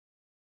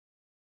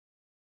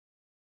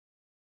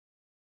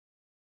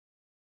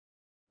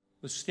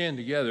Let's stand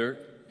together,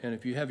 and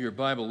if you have your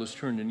Bible, let's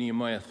turn to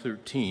Nehemiah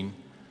 13.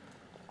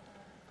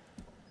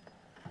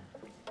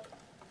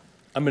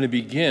 I'm going to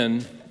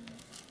begin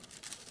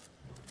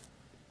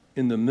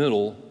in the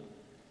middle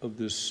of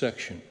this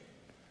section.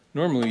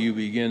 Normally you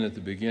begin at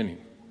the beginning,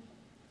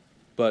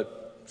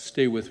 but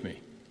stay with me.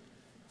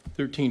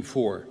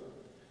 13:4.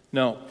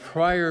 Now,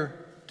 prior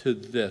to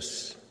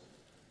this,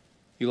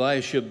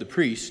 Eliashib the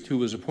priest, who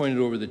was appointed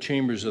over the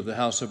chambers of the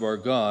house of our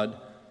God,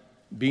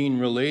 being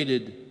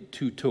related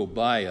to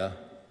Tobiah,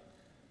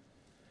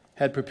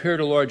 had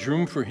prepared a large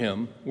room for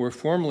him, where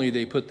formerly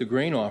they put the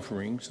grain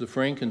offerings, the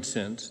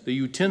frankincense, the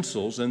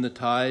utensils, and the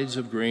tithes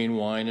of grain,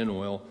 wine, and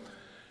oil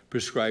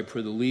prescribed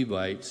for the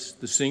Levites,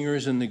 the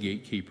singers and the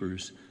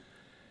gatekeepers,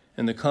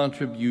 and the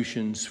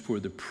contributions for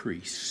the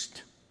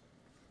priest.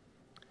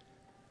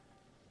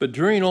 But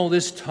during all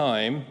this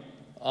time,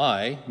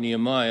 I,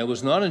 Nehemiah,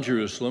 was not in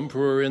Jerusalem,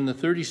 for in the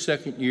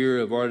 32nd year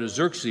of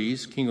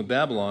Artaxerxes, king of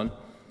Babylon,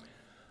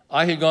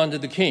 I had gone to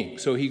the king.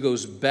 So he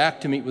goes back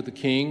to meet with the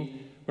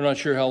king. We're not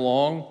sure how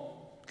long.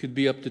 Could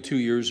be up to 2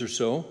 years or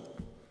so.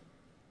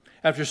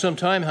 After some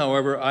time,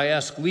 however, I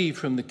asked leave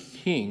from the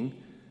king,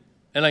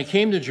 and I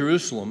came to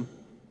Jerusalem,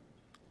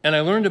 and I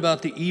learned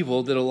about the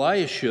evil that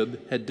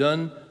Eliashib had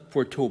done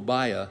for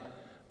Tobiah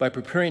by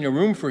preparing a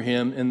room for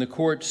him in the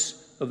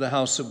courts of the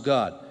house of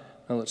God.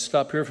 Now let's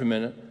stop here for a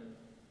minute.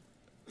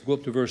 Go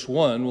up to verse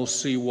 1. We'll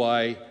see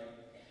why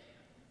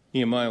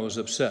Nehemiah was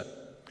upset.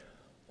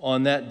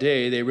 On that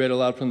day, they read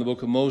aloud from the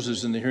book of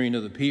Moses in the hearing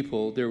of the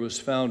people. There was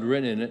found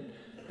written in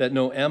it that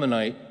no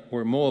Ammonite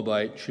or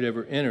Moabite should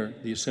ever enter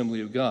the assembly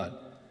of God.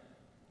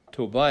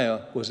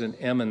 Tobiah was an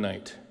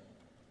Ammonite.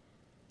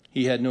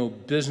 He had no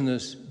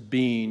business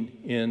being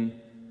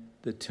in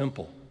the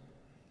temple,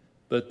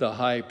 but the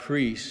high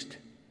priest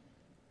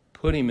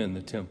put him in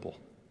the temple.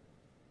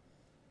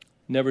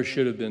 Never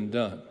should have been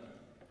done.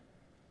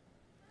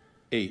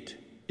 8.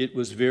 It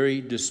was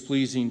very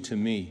displeasing to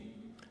me.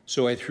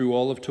 So I threw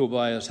all of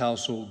Tobiah's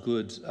household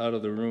goods out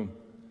of the room.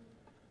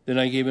 Then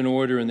I gave an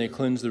order, and they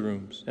cleansed the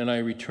rooms. And I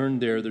returned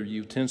there the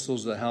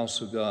utensils of the house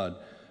of God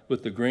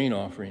with the grain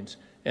offerings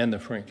and the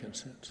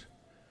frankincense.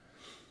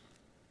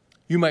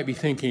 You might be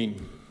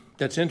thinking,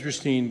 that's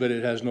interesting, but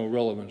it has no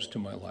relevance to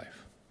my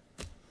life.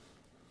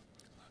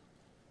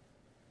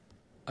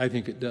 I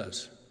think it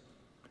does.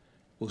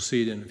 We'll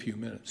see it in a few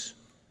minutes.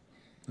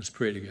 Let's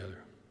pray together.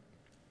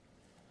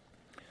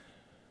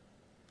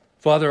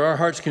 Father, our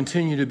hearts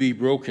continue to be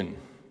broken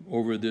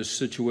over this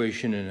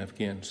situation in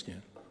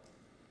Afghanistan.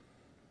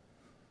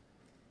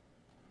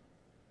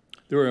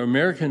 There are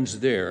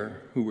Americans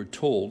there who were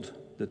told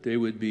that they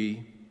would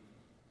be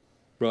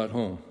brought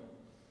home,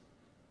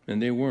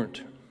 and they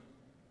weren't.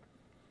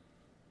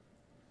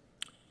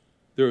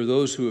 There are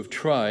those who have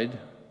tried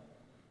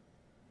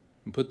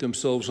and put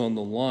themselves on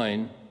the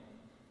line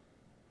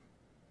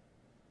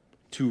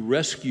to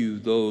rescue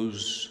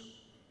those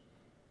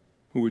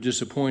who were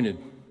disappointed.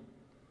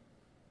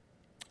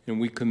 And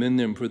we commend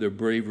them for their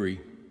bravery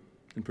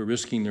and for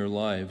risking their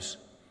lives.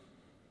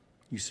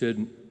 You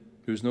said,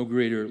 there's no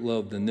greater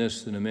love than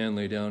this, than a man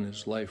lay down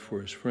his life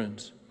for his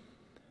friends.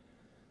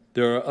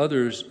 There are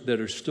others that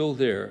are still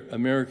there,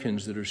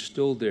 Americans that are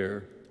still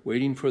there,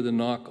 waiting for the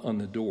knock on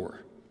the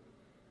door.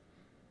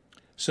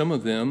 Some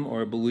of them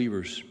are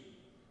believers.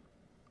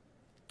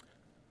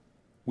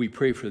 We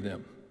pray for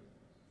them.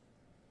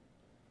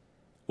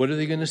 What are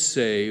they going to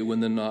say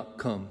when the knock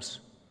comes?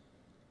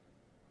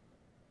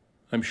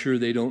 I'm sure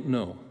they don't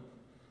know.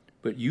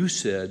 But you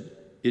said,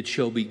 it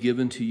shall be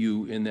given to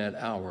you in that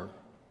hour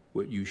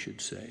what you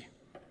should say.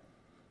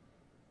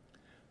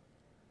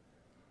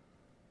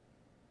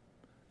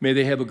 May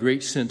they have a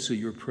great sense of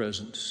your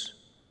presence.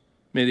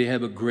 May they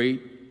have a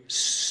great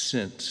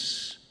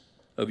sense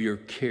of your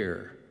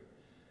care.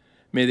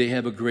 May they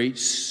have a great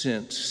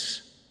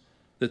sense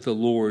that the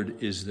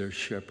Lord is their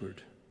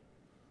shepherd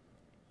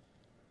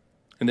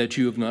and that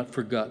you have not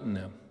forgotten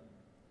them.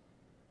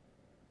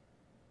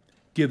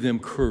 Give them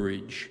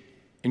courage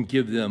and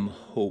give them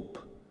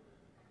hope.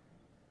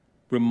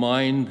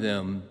 Remind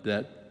them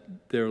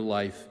that their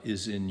life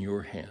is in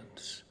your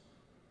hands.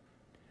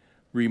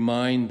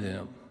 Remind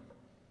them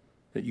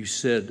that you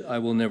said, I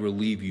will never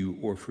leave you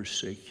or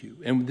forsake you.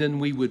 And then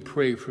we would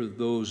pray for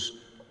those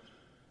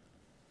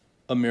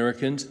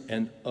Americans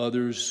and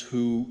others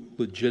who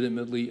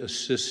legitimately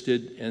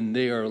assisted and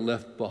they are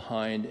left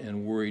behind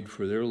and worried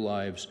for their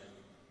lives.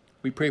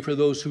 We pray for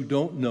those who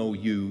don't know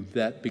you,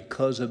 that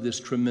because of this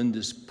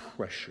tremendous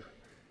pressure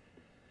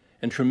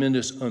and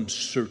tremendous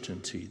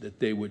uncertainty,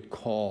 that they would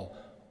call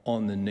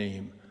on the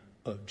name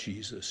of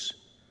Jesus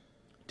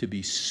to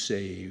be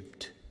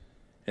saved,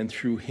 and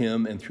through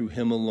him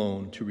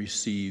alone to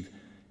receive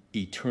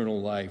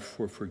eternal life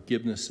for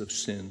forgiveness of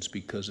sins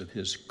because of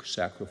his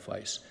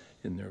sacrifice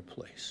in their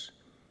place.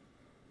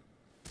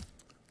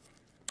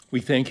 We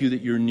thank you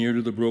that you're near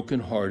to the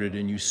brokenhearted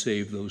and you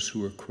save those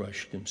who are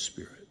crushed in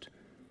spirit.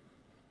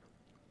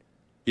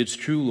 It's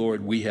true,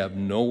 Lord, we have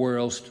nowhere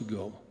else to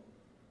go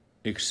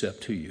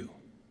except to you.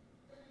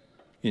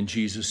 In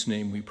Jesus'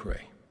 name we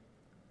pray.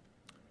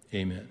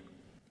 Amen.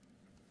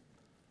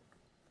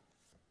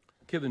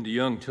 Kevin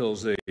DeYoung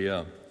tells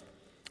a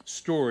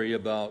story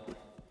about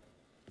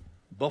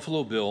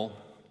Buffalo Bill,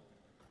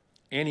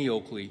 Annie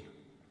Oakley,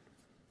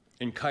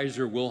 and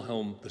Kaiser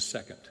Wilhelm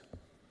II.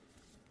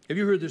 Have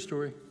you heard this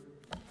story?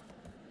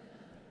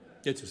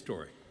 It's a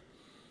story.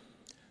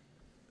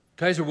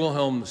 Kaiser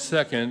Wilhelm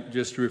II,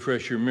 just to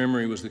refresh your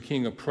memory, was the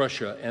king of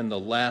Prussia and the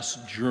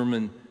last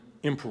German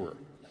emperor.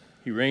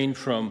 He reigned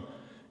from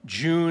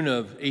June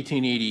of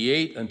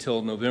 1888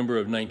 until November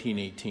of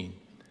 1918.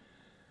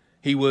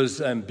 He was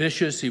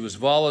ambitious, he was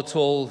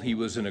volatile, he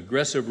was an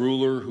aggressive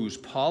ruler whose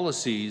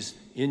policies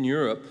in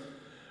Europe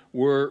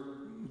were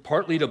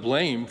partly to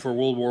blame for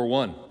World War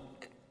I.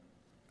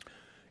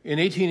 In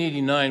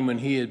 1889, when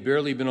he had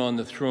barely been on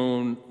the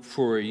throne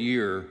for a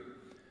year,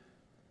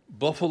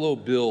 Buffalo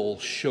Bill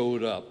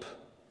showed up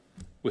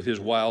with his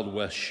Wild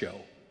West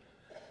show.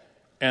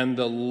 And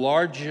the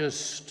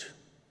largest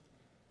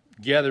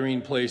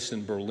gathering place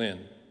in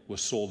Berlin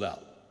was sold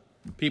out.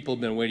 People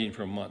had been waiting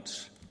for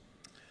months.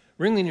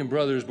 Ringling and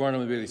Brothers'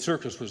 Barnum and Bailey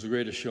Circus was the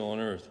greatest show on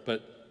earth,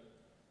 but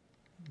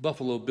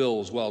Buffalo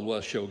Bill's Wild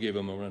West show gave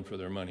them a run for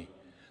their money.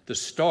 The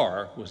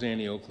star was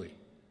Annie Oakley,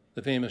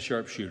 the famous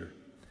sharpshooter.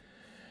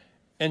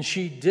 And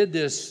she did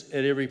this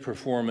at every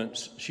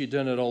performance. She'd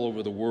done it all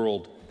over the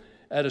world.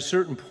 At a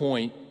certain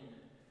point,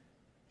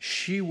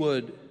 she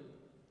would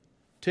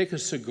take a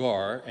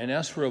cigar and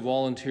ask for a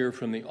volunteer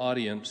from the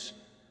audience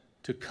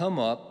to come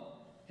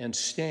up and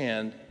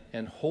stand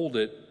and hold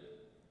it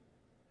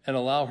and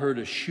allow her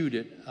to shoot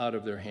it out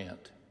of their hand.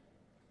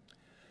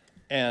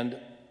 And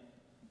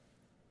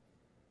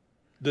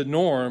the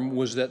norm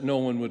was that no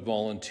one would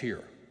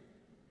volunteer.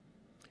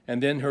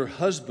 And then her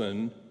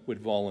husband would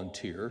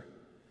volunteer,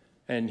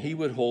 and he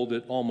would hold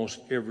it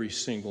almost every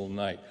single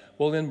night.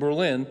 Well, in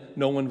Berlin,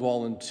 no one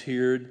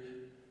volunteered,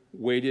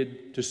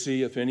 waited to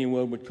see if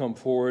anyone would come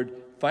forward.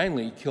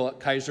 Finally,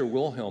 Kaiser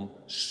Wilhelm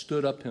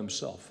stood up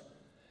himself,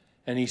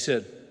 and he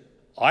said,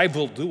 "I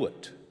will do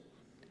it."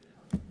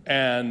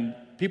 And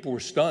people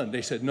were stunned.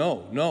 They said,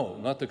 no,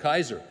 not the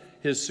Kaiser.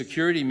 His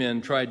security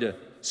men tried to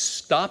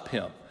stop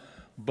him,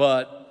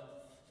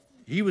 but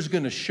he was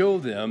going to show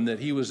them that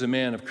he was a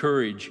man of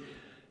courage.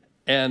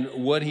 And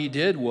what he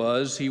did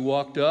was he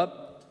walked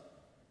up,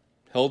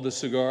 held the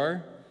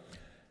cigar.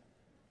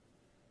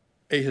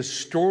 A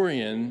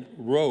historian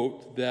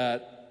wrote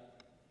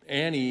that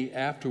Annie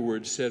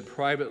afterwards said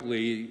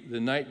privately the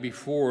night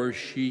before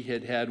she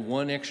had had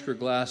one extra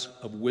glass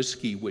of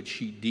whiskey, which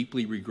she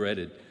deeply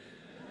regretted.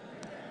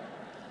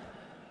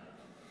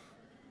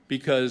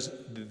 Because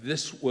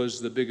this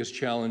was the biggest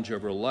challenge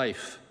of her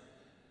life.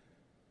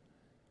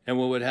 And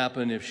what would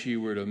happen if she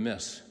were to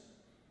miss?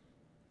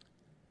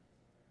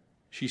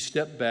 She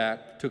stepped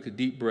back, took a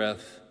deep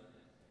breath,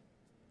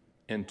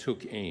 and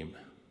took aim.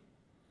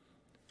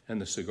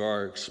 And the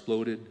cigar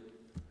exploded.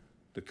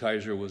 The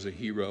Kaiser was a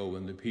hero,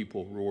 and the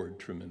people roared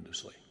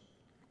tremendously.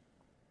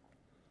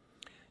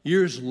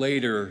 Years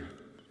later,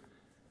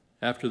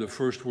 after the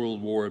First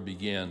World War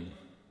began,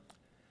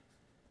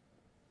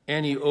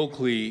 Annie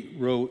Oakley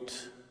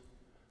wrote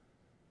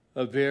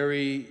a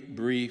very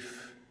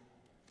brief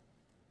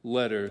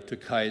letter to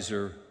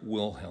Kaiser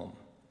Wilhelm.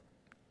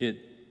 It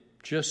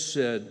just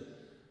said,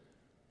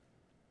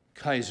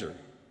 "Kaiser,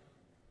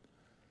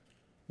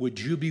 would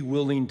you be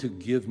willing to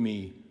give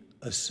me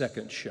a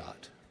second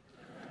shot?"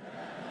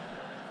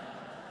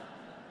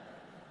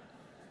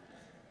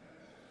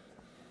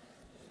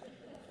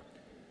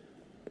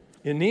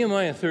 In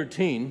Nehemiah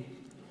 13,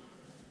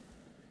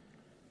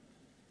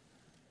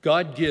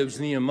 God gives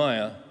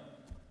Nehemiah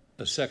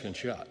a second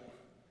shot.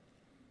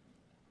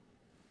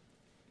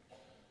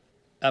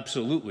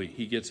 Absolutely,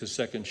 he gets a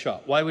second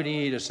shot. Why would he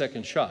need a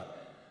second shot?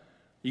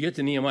 You get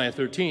to Nehemiah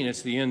 13,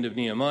 it's the end of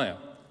Nehemiah.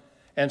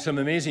 And some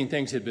amazing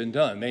things had been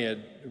done. They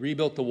had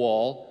rebuilt the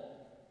wall.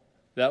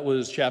 That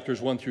was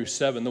chapters 1 through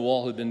 7. The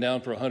wall had been down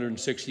for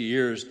 160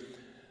 years.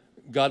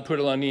 God put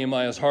it on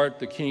Nehemiah's heart.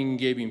 The king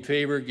gave him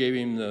favor, gave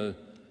him the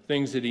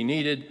things that he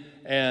needed,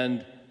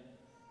 and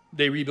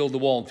they rebuilt the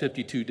wall in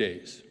 52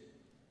 days.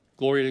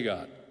 Glory to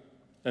God.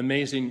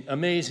 Amazing,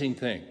 amazing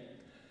thing.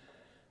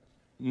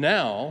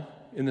 Now,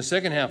 in the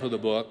second half of the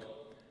book,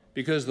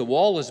 because the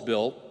wall is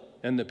built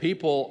and the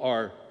people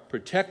are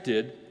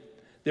protected,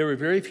 there were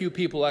very few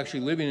people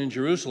actually living in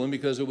Jerusalem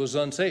because it was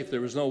unsafe.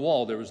 There was no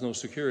wall, there was no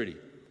security.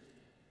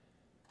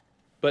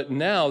 But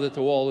now that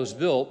the wall is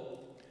built,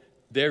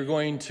 they're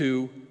going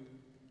to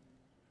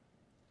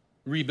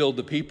rebuild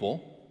the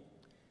people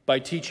by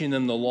teaching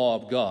them the law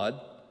of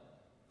God.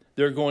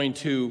 They're going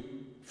to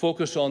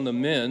focus on the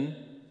men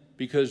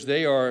because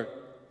they are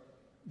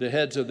the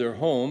heads of their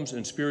homes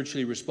and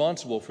spiritually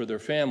responsible for their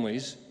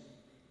families.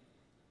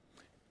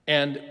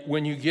 And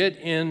when you get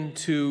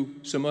into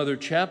some other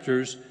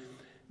chapters,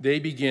 they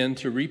begin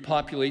to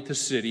repopulate the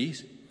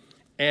cities.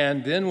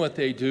 And then what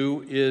they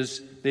do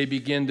is they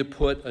begin to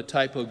put a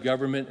type of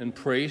government in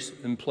place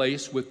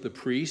with the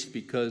priest,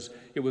 because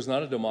it was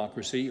not a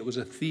democracy, it was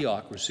a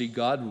theocracy.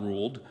 God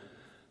ruled.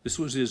 This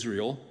was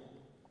Israel.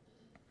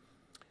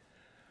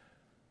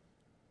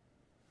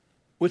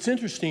 What's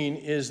interesting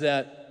is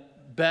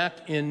that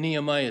back in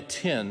Nehemiah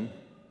 10,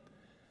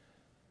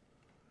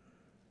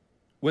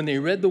 when they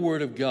read the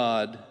Word of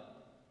God,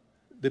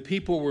 the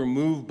people were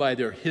moved by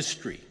their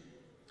history.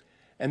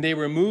 And they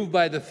were moved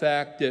by the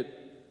fact that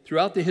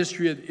throughout the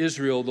history of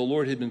Israel, the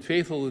Lord had been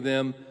faithful to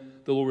them,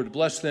 the Lord would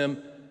bless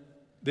them.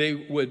 They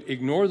would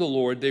ignore the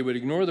Lord, they would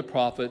ignore the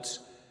prophets,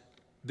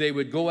 they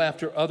would go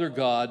after other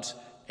gods,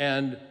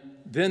 and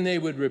then they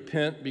would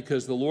repent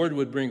because the Lord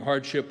would bring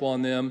hardship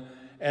on them.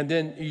 And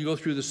then you go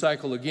through the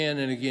cycle again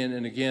and again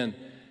and again.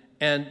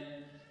 And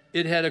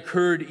it had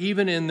occurred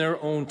even in their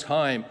own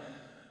time.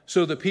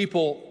 So the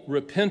people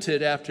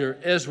repented after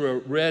Ezra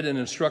read and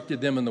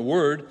instructed them in the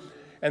Word,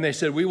 and they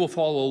said, we will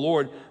follow the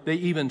Lord.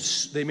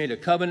 They made a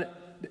covenant.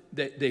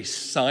 They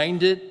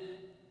signed it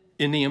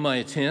in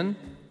Nehemiah 10,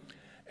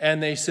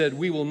 and they said,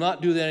 we will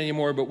not do that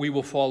anymore, but we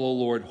will follow the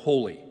Lord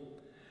wholly.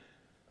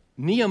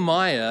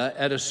 Nehemiah,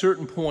 at a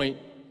certain point,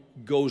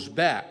 goes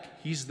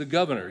back. He's the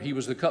governor. He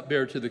was the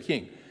cupbearer to the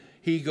king.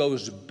 He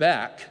goes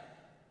back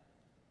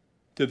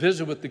to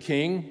visit with the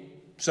king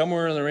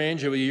somewhere in the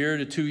range of a year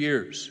to 2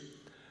 years.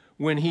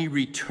 When he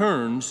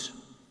returns,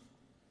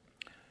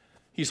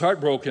 he's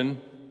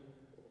heartbroken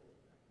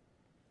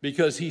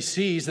because he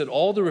sees that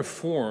all the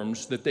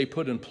reforms that they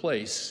put in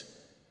place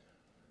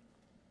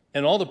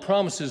and all the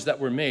promises that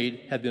were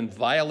made have been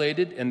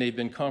violated and they've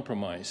been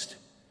compromised.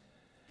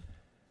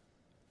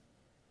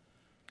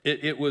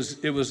 It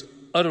was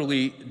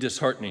utterly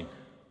disheartening.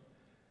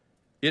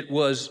 It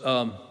was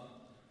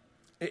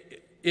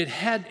it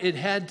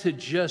had to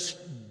just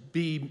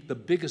be the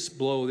biggest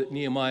blow that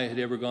Nehemiah had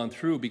ever gone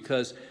through,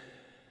 because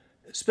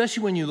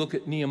especially when you look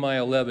at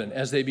Nehemiah 11,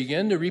 as they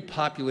begin to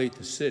repopulate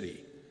the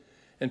city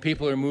and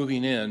people are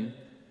moving in,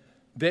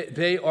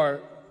 they are,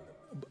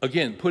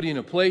 again, put in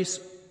a place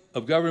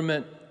of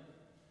government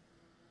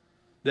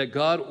that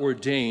God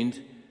ordained.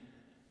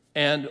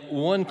 And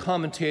one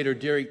commentator,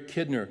 Derek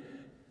Kidner,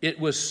 it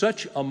was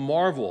such a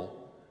marvel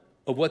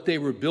of what they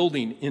were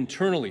building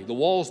internally. The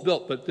walls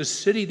built, but the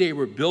city they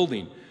were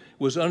building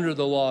was under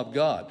the law of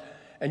God.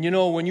 And you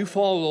know, when you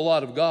follow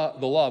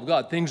the law of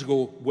God, things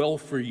go well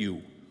for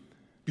you.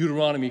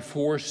 Deuteronomy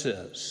 4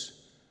 says.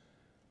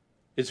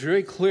 It's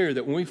very clear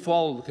that when we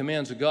follow the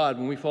commands of God,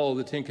 when we follow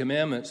the Ten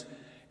Commandments,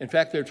 in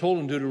fact, they're told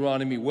in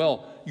Deuteronomy,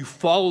 well, you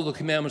follow the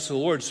commandments of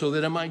the Lord so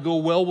that it might go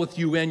well with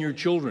you and your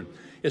children.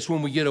 It's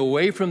when we get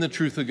away from the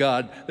truth of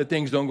God that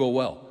things don't go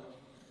well,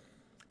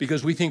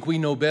 because we think we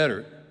know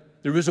better.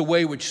 There is a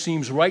way which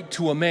seems right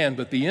to a man,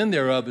 but the end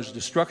thereof is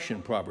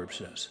destruction, Proverbs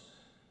says.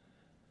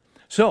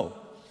 So,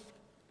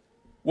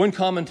 one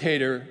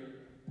commentator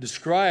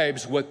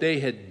describes what they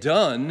had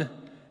done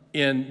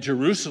in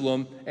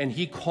Jerusalem, and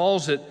he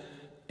calls it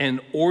an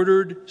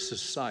ordered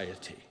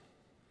society.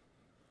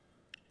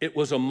 It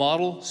was a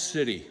model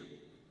city.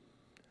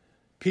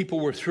 People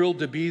were thrilled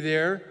to be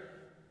there.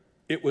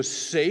 It was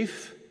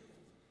safe.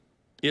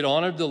 It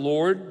honored the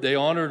Lord. They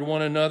honored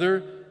one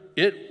another.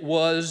 It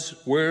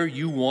was where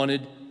you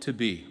wanted to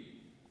be.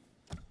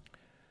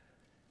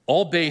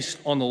 All based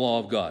on the law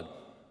of God.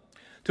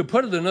 To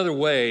put it another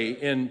way,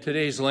 in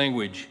today's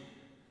language,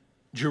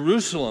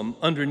 Jerusalem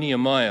under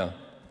Nehemiah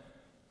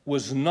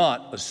was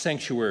not a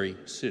sanctuary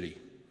city.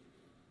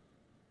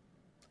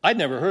 I'd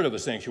never heard of a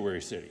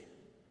sanctuary city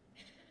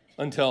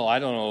until, I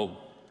don't know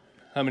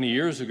how many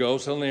years ago,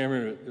 suddenly I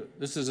remember,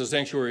 this is a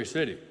sanctuary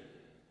city.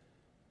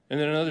 And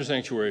then another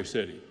sanctuary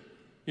city.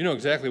 You know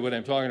exactly what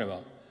I'm talking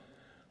about.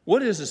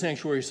 What is a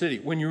sanctuary city?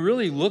 When you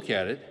really look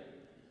at it,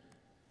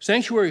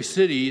 sanctuary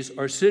cities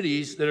are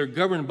cities that are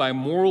governed by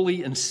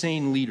morally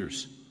insane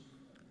leaders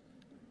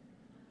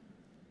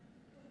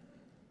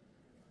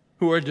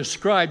who are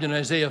described in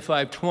Isaiah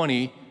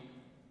 5:20,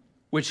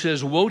 which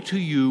says, "Woe to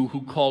you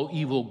who call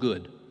evil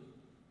good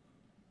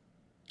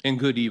and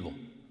good evil."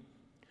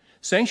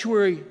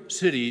 Sanctuary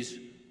cities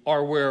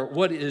are where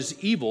what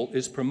is evil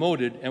is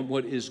promoted and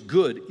what is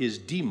good is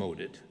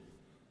demoted.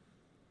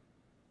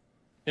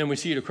 And we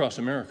see it across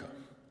America.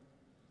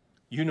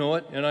 You know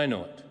it, and I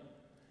know it.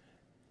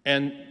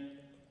 And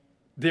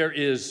there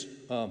is,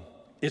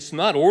 it's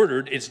not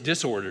ordered, it's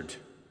disordered.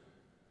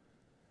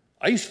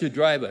 I used to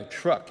drive a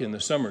truck in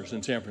the summers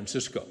in San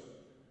Francisco,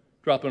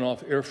 dropping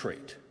off air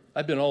freight.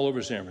 I've been all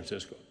over San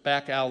Francisco,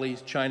 back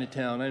alleys,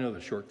 Chinatown, I know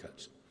the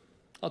shortcuts.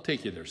 I'll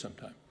take you there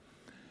sometime.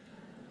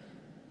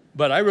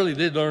 But I really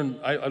did learn,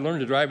 I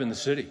learned to drive in the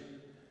city.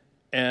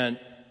 And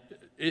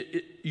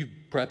you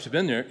perhaps have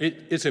been there.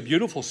 It's a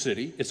beautiful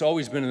city. It's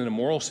always been an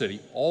immoral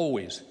city,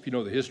 always, if you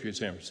know the history of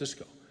San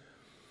Francisco.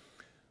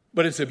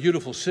 But it's a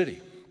beautiful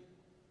city.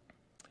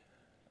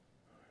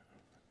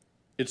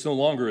 It's no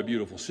longer a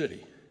beautiful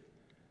city.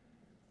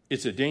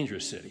 It's a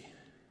dangerous city.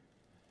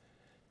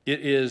 It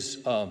is,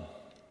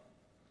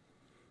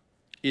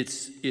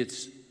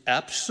 it's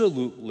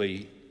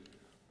absolutely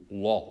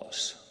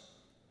lawless.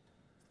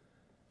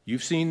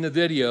 You've seen the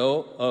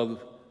video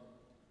of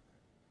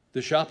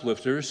the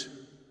shoplifters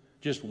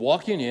just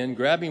walking in,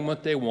 grabbing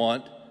what they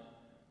want.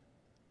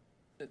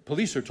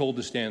 Police are told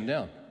to stand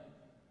down.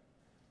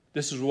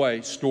 This is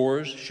why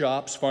stores,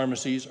 shops,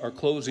 pharmacies are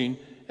closing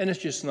and it's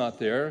just not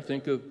there.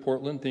 Think of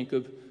Portland, think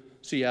of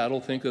Seattle,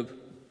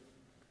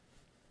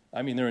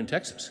 they're in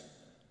Texas.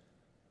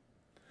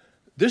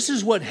 This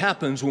is what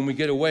happens when we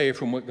get away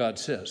from what God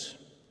says.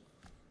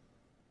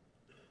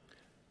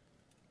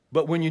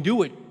 But when you do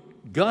what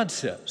God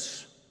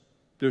says,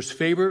 there's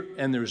favor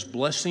and there's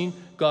blessing.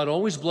 God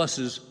always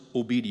blesses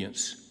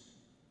obedience.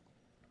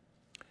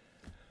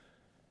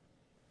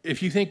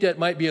 If you think that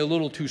might be a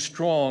little too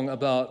strong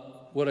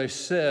about what I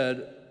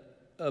said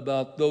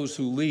about those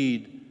who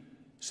lead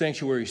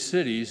sanctuary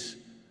cities,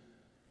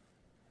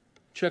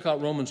 check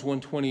out Romans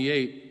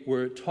 1:28,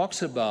 where it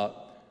talks about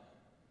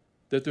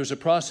that there's a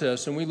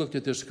process, and we looked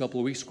at this a couple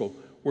of weeks ago,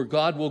 where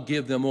God will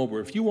give them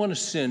over. If you want to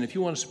sin, if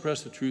you want to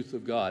suppress the truth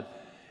of God,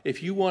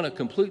 if you want to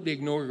completely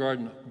ignore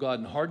God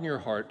and harden your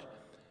heart,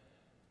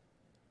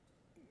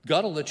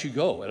 God will let you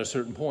go at a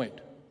certain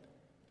point.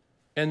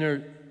 And there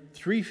are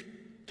 3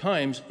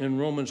 times in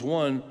Romans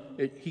 1,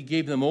 he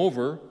gave them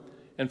over.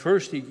 And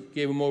first, he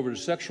gave them over to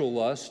sexual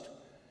lust.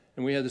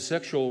 And we had the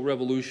sexual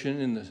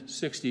revolution in the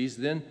 60s.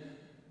 Then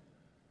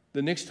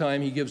the next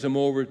time, he gives them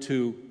over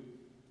to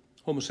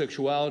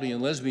homosexuality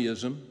and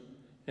lesbianism.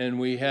 And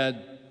we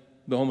had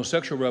the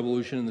homosexual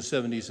revolution in the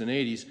 70s and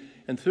 80s.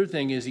 And the third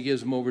thing is he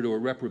gives them over to a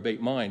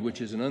reprobate mind,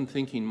 which is an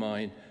unthinking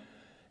mind.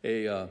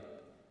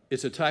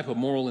 It's a type of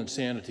moral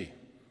insanity.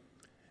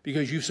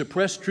 Because you've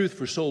suppressed truth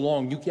for so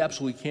long, you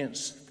absolutely can't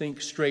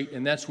think straight,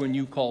 and that's when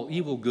you call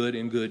evil good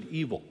and good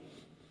evil.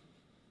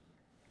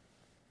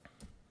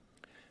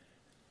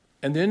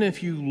 And then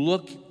if you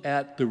look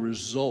at the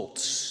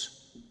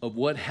results of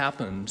what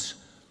happens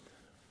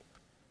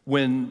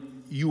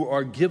when you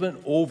are given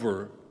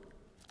over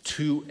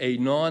to a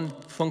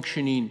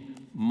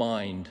non-functioning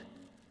mind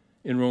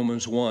in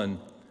Romans 1,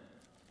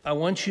 I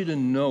want you to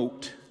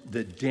note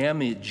the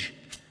damage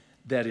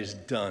that is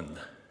done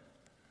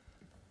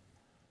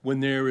when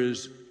there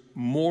is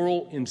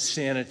moral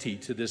insanity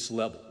to this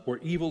level, where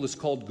evil is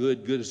called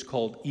good, good is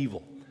called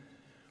evil.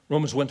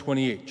 Romans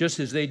 1:28, just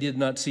as they did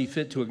not see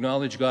fit to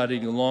acknowledge God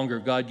any longer,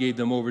 God gave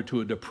them over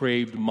to a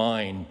depraved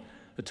mind,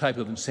 a type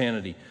of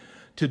insanity,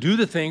 to do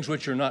the things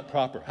which are not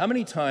proper. How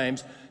many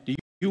times do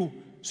you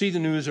see the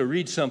news or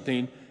read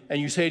something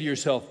and you say to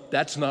yourself,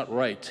 that's not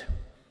right?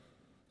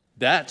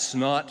 That's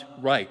not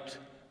right.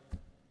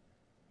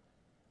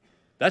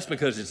 That's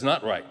because it's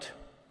not right,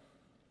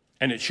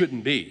 and it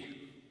shouldn't be.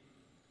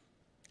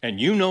 And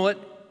you know it,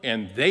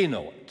 and they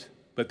know it.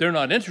 But they're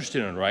not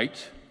interested in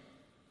right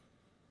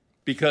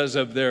because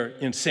of their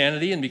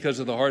insanity and because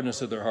of the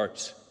hardness of their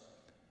hearts.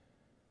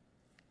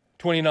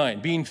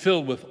 29, being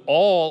filled with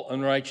all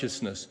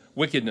unrighteousness,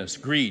 wickedness,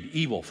 greed,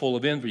 evil, full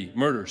of envy,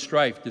 murder,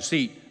 strife,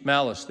 deceit,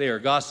 malice, they are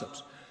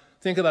gossips.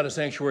 Think about a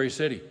sanctuary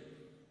city.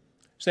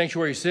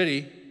 Sanctuary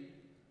city,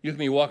 you can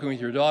be walking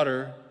with your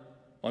daughter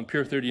on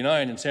Pier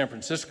 39 in San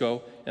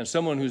Francisco, and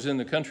someone who's in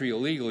the country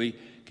illegally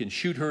can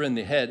shoot her in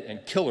the head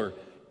and kill her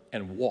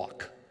and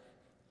walk.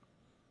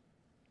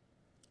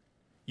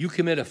 You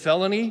commit a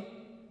felony,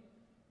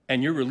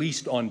 and you're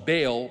released on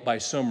bail by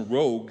some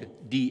rogue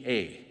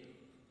DA.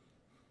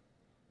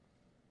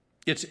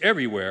 It's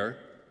everywhere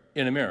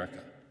in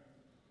America.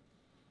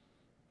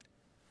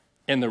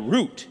 And the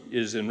root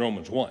is in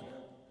Romans 1.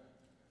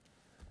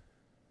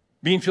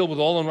 Being filled with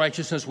all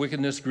unrighteousness,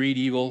 wickedness, greed,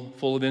 evil,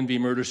 full of envy,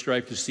 murder,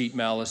 strife, deceit,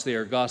 malice, they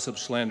are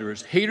gossips,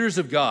 slanderers, haters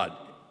of God,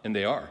 and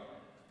they are.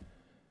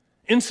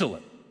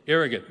 Insolent,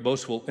 arrogant,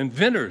 boastful,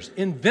 inventors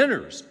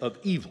of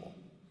evil.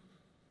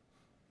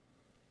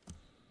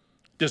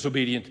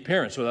 Disobedient to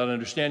parents, without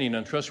understanding,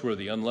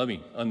 untrustworthy,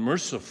 unloving,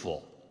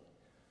 unmerciful.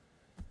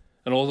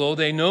 And although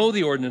they know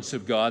the ordinance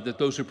of God, that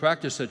those who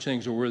practice such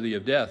things are worthy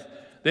of death,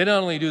 they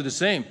not only do the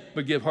same,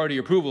 but give hearty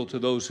approval to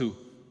those who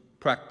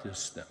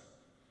practice them.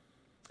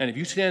 And if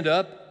you stand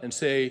up and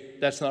say,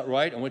 that's not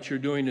right, and what you're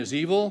doing is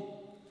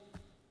evil,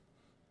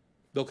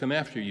 they'll come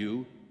after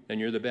you, and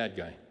you're the bad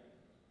guy.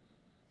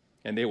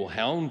 And they will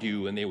hound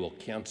you, and they will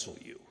cancel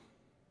you.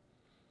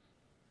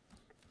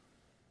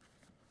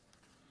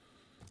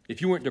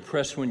 If you weren't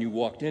depressed when you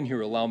walked in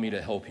here, allow me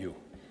to help you.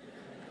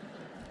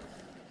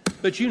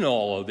 But you know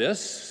all of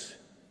this.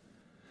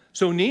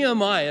 So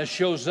Nehemiah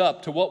shows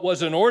up to what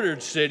was an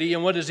ordered city,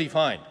 and what does he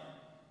find?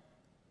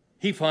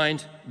 He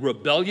finds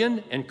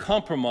rebellion and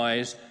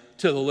compromise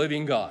to the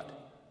living God.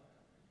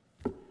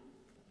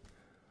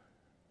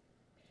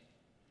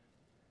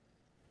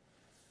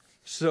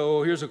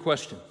 So here's a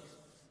question.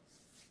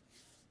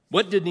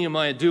 What did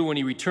Nehemiah do when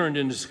he returned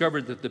and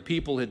discovered that the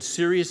people had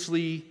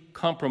seriously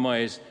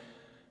compromised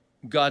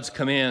God's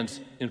commands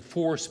in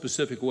 4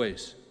 specific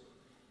ways?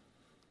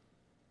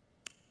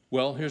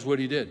 Well, here's what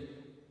he did.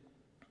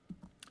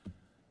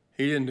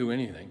 He didn't do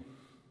anything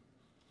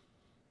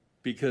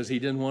because he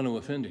didn't want to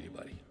offend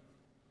anybody.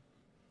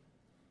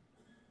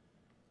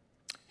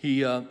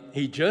 He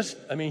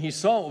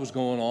saw what was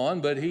going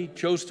on, but he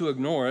chose to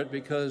ignore it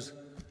because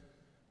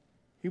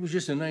he was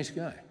just a nice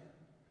guy.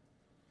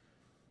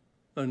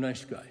 A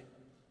nice guy.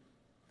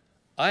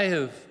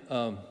 I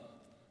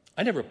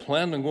never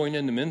planned on going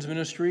into men's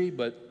ministry,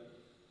 but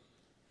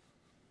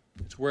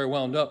it's where I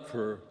wound up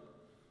for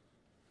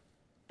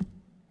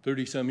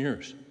 30-some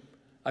years.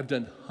 I've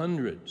done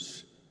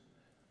hundreds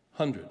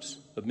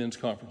of men's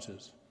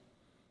conferences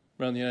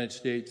around the United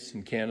States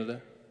and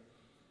Canada.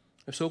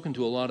 I've spoken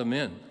to a lot of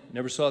men.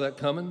 Never saw that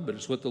coming, but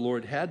it's what the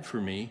Lord had for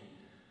me.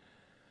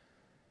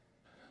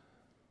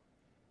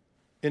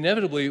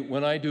 Inevitably,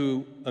 when I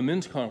do a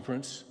men's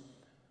conference,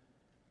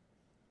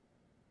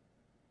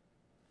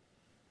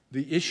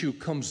 the issue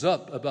comes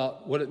up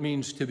about what it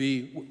means to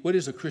be, what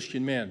is a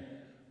Christian man?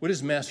 What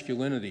is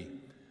masculinity?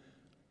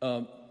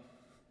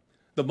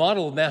 The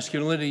model of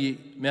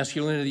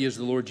masculinity is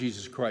the Lord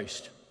Jesus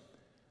Christ.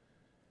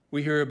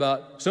 We hear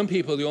about some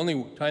people, the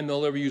only time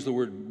they'll ever use the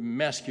word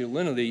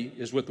masculinity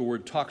is with the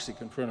word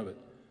toxic in front of it.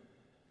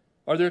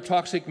 Are there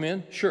toxic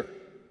men? Sure.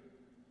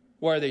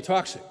 Why are they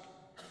toxic?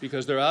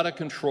 Because they're out of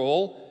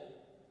control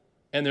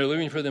and they're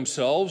living for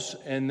themselves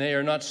and they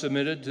are not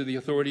submitted to the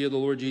authority of the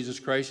Lord Jesus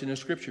Christ in His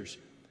Scriptures.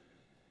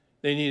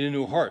 They need a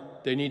new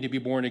heart. They need to be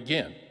born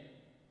again.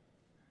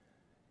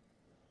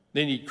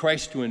 They need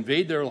Christ to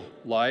invade their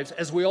lives,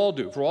 as we all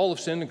do, for all have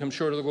sinned and come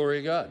short of the glory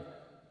of God.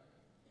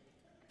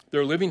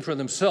 They're living for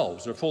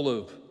themselves. They're full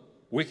of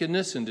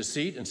wickedness and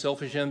deceit and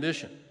selfish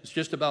ambition. It's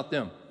just about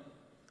them.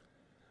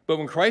 But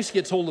when Christ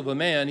gets hold of a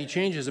man, He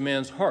changes a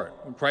man's heart.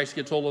 When Christ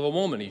gets hold of a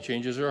woman, He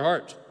changes her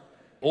heart.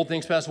 Old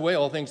things pass away,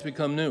 all things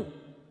become new.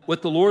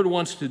 What the Lord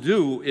wants to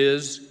do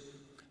is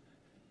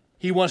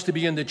He wants to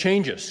begin to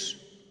change us.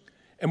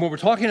 And when we're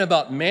talking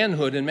about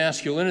manhood and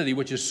masculinity,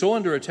 which is so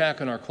under attack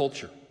in our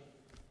culture,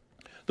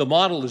 the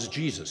model is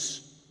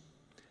Jesus.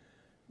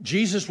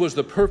 Jesus was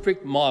the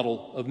perfect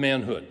model of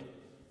manhood.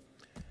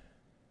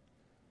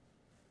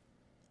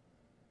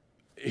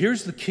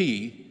 Here's the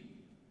key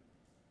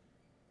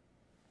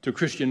to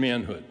Christian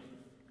manhood.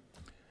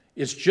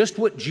 It's just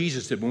what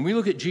Jesus did. When we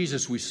look at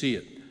Jesus, we see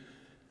it.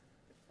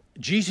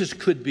 Jesus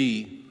could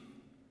be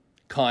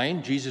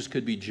kind. Jesus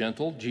could be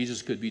gentle.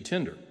 Jesus could be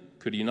tender.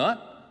 Could He not?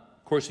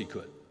 Of course He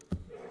could.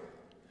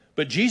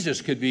 But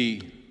Jesus could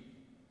be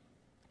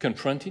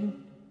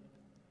confronting,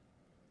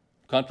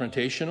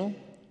 confrontational.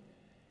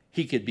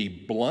 He could be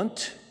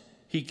blunt.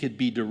 He could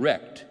be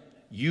direct.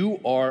 You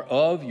are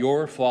of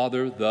your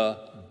father, the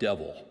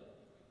devil.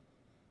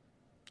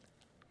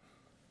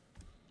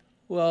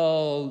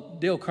 Well,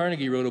 Dale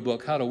Carnegie wrote a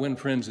book, How to Win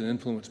Friends and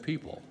Influence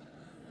People.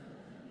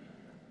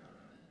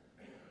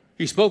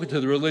 He spoke to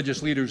the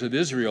religious leaders of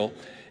Israel,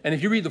 and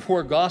if you read the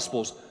four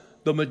Gospels,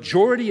 the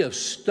majority of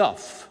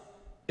stuff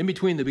in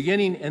between the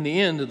beginning and the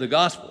end of the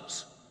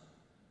Gospels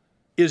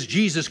is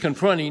Jesus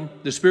confronting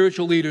the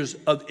spiritual leaders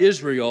of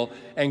Israel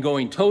and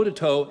going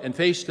toe-to-toe and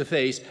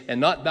face-to-face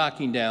and not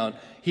backing down.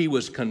 He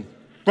was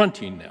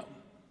confronting them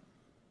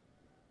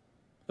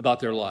about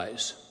their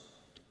lies.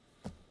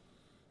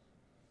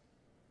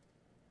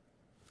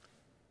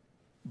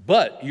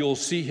 But you'll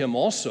see Him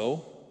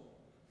also,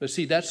 but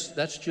see,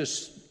 that's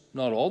just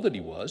not all that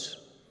He was,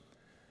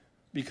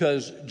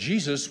 because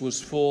Jesus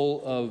was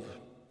full of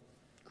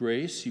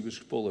grace, He was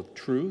full of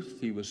truth,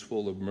 He was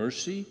full of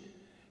mercy.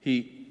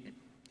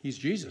 He's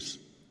Jesus.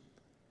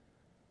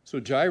 So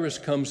Jairus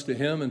comes to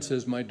Him and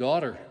says, my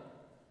daughter.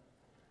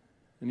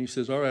 And He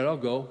says, all right, I'll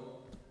go.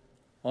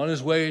 On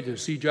His way to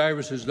see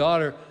Jairus'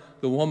 daughter,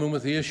 the woman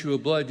with the issue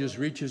of blood just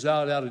reaches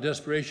out of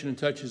desperation and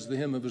touches the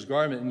hem of His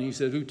garment. And He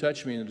said, who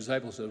touched me? And the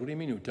disciple said, what do you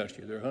mean who touched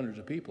you? There are hundreds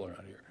of people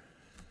around here.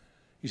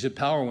 He said,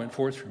 power went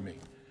forth from me.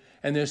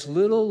 And this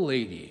little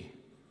lady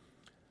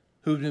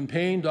who'd been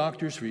paying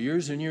doctors for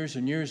years and years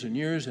and years and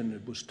years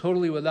and was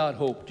totally without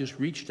hope just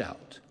reached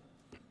out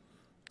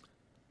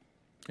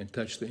and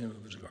touched the hem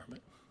of His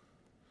garment.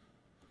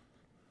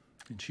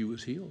 And she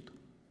was healed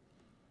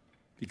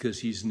because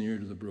He's near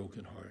to the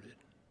brokenhearted.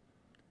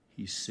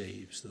 He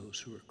saves those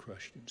who are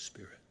crushed in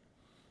spirit.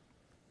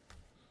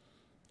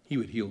 He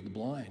would heal the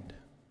blind.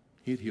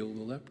 He'd heal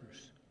the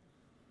lepers.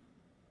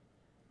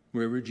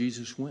 Wherever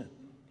Jesus went,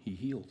 He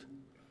healed.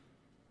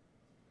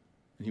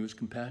 And He was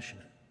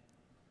compassionate.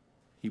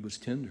 He was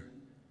tender.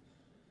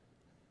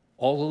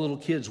 All the little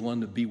kids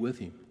wanted to be with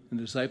Him. And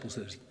the disciple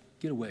says,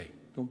 get away.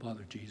 Don't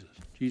bother Jesus.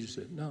 Jesus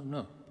said,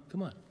 no,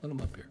 come on, let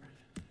Him up here.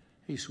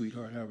 Hey,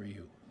 sweetheart, how are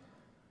you?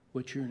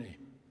 What's your name?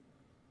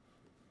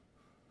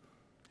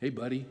 Hey,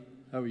 buddy,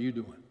 how are you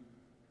doing?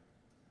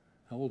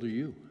 How old are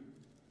you?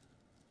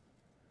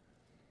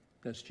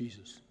 That's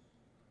Jesus.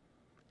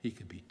 He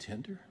could be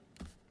tender,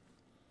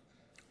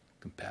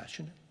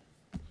 compassionate,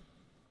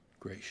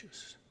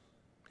 gracious.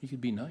 He could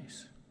be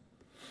nice.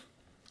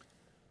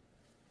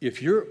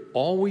 If you're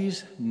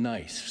always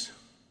nice,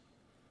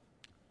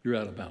 you're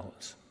out of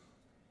balance.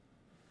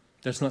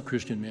 That's not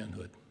Christian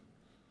manhood.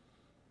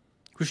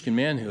 Christian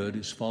manhood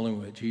is following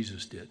what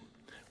Jesus did.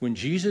 When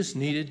Jesus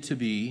needed to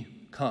be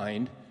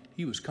kind,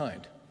 He was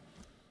kind.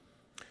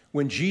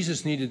 When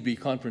Jesus needed to be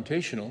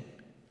confrontational,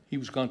 He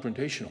was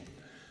confrontational.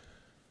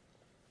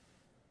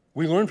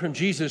 We learn from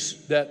Jesus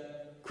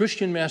that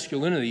Christian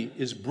masculinity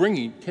is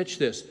bringing, catch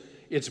this,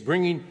 it's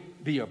bringing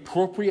the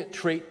appropriate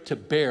trait to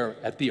bear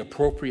at the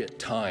appropriate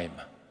time.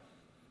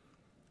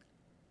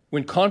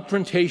 When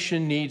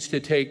confrontation needs to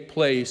take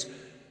place,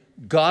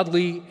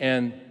 godly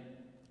and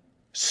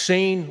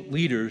Sane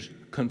leaders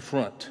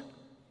confront,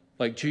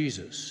 like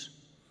Jesus.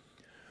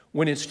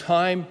 When it's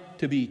time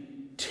to be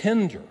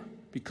tender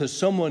because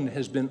someone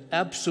has been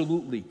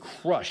absolutely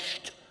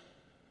crushed,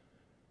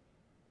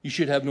 you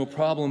should have no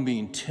problem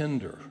being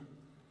tender.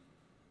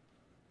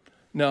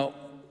 Now,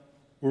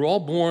 we're all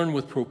born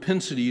with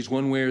propensities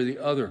one way or the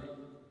other.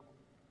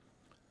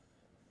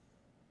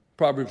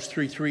 Proverbs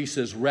 3:3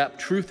 says, wrap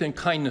truth and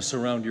kindness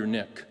around your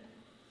neck.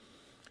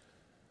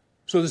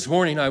 So this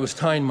morning I was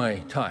tying my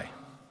tie,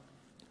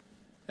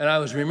 and I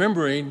was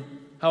remembering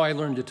how I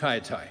learned to tie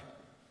a tie.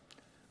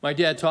 My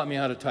dad taught me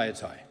how to tie a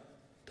tie,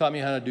 taught me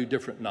how to do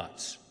different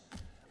knots.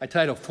 I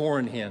tied a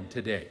 4-in-hand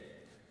today.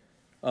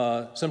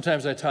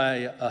 Sometimes I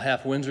tie a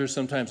half Windsor,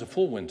 sometimes a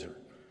full Windsor.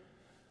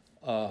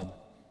 But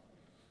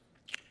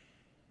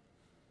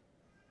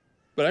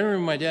I remember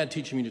my dad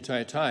teaching me to tie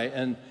a tie,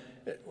 and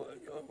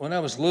when I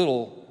was a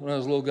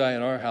little guy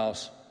in our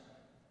house,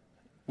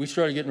 we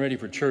started getting ready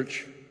for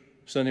church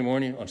Sunday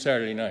morning on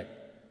Saturday night.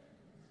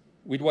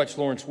 We'd watch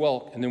Lawrence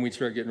Welk, and then we'd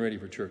start getting ready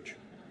for church.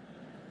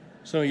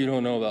 Some of you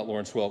don't know about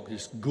Lawrence Welk.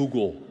 Just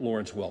Google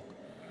Lawrence Welk.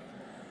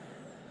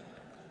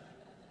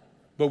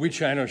 But we'd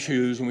shine our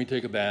shoes, and we'd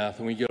take a bath,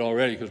 and we'd get all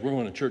ready, because we're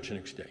going to church the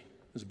next day.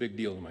 It was a big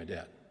deal to my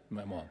dad and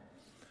my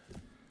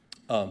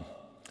mom.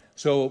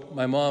 So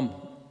my mom,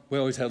 we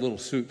always had little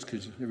suits,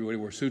 because everybody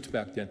wore suits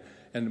back then.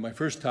 And my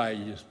first tie,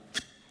 you just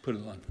put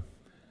it on.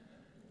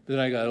 Then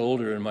I got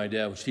older, and my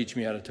dad was teaching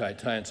me how to tie a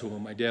tie. And so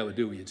what my dad would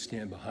do, he'd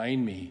stand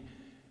behind me,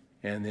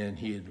 and then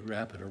he'd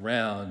wrap it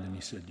around, and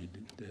he said, you do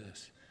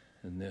this,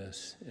 and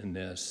this, and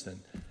this. And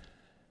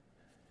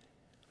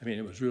I mean,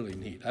 it was really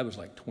neat. I was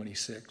like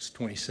 26,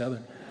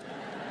 27,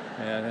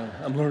 and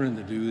I'm learning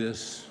to do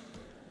this.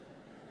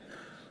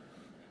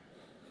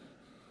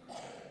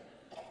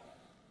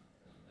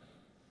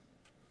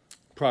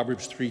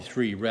 Proverbs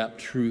 3:3, wrap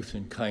truth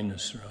and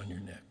kindness around your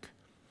neck.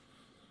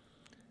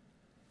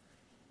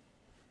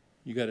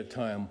 You got to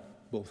tie them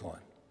both on.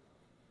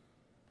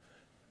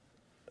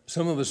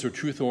 Some of us are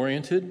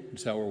truth-oriented.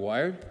 It's how we're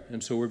wired,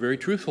 and so we're very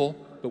truthful,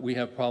 but we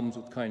have problems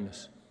with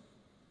kindness.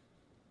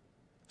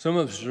 Some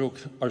of us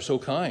are so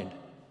kind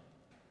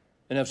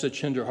and have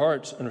such tender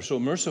hearts and are so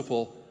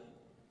merciful,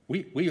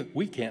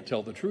 we can't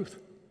tell the truth.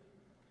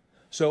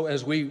 So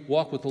as we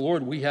walk with the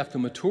Lord, we have to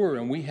mature,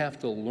 and we have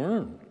to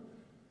learn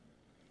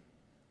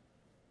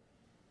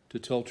to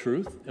tell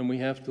truth, and we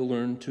have to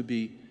learn to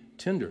be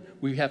tender.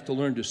 We have to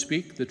learn to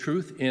speak the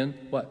truth in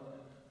what?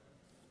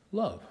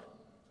 Love.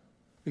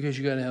 Because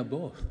you got to have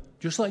both,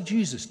 just like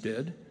Jesus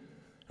did.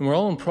 And we're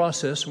all in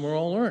process, and we're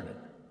all learning.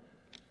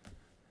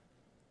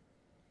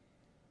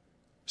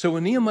 So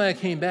when Nehemiah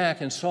came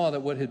back and saw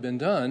that what had been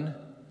done,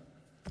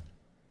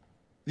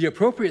 the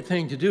appropriate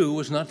thing to do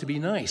was not to be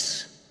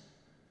nice.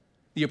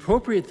 The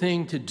appropriate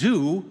thing to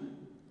do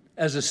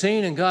as a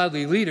sane and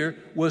godly leader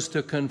was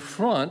to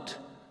confront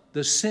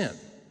the sin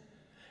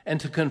and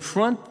to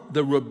confront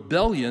the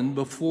rebellion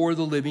before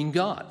the living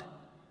God.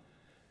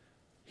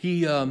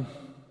 He had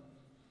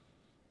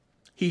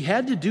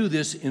to do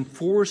this in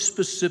 4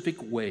 specific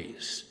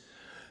ways.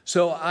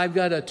 So I've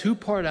got a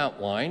 2-part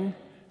outline,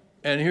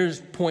 and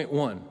here's point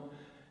 1.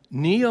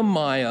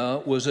 Nehemiah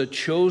was a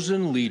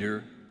chosen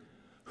leader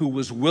who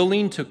was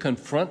willing to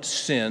confront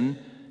sin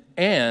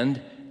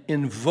and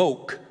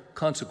invoke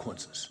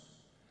consequences.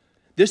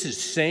 This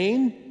is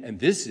sane, and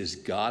this is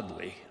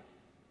godly.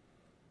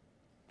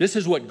 This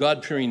is what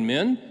God-fearing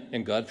men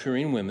and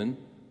God-fearing women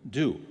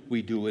do.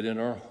 We do it in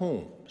our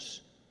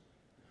homes.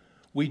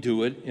 We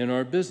do it in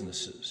our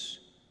businesses.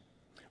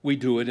 We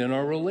do it in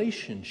our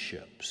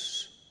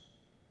relationships.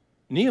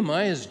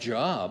 Nehemiah's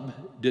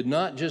job did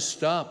not just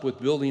stop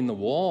with building the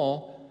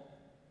wall.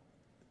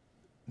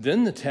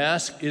 Then the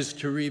task is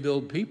to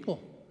rebuild people.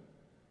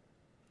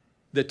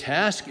 The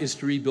task is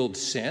to rebuild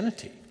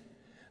sanity.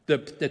 The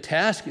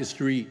task is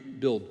to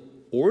rebuild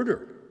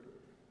order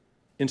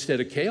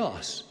instead of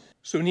chaos.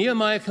 So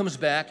Nehemiah comes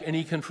back and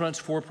he confronts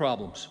 4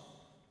 problems.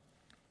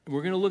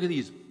 We're going to look at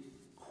these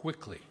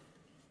quickly.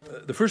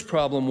 The first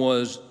problem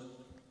was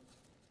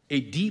a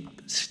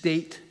deep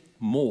state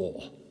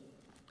mole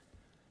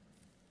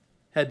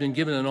had been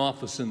given an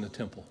office in the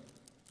temple.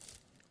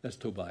 That's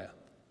Tobiah.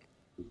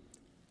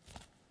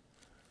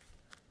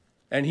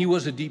 And he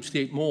was a deep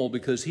state mole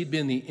because he'd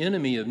been the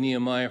enemy of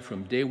Nehemiah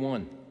from day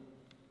one.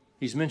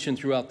 He's mentioned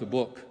throughout the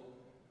book.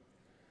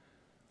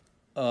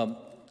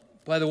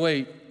 By the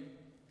way,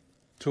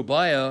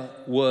 Tobiah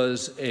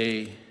was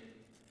an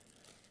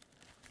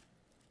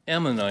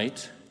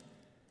Ammonite,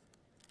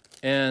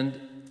 and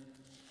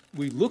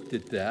we looked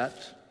at that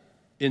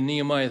in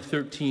Nehemiah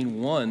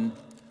 13:1,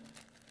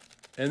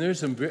 and there's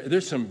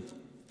some,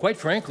 quite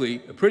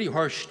frankly, a pretty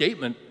harsh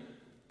statement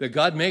that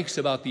God makes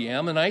about the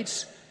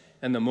Ammonites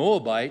and the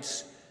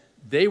Moabites.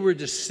 They were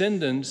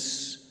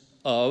descendants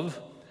of,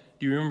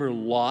 do you remember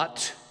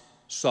Lot,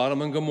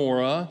 Sodom and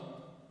Gomorrah?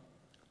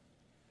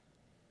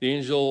 The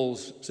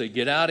angels say,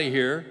 get out of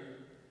here.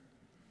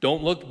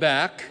 Don't look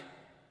back.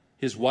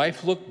 His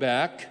wife looked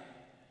back.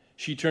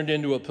 She turned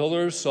into a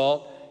pillar of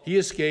salt. He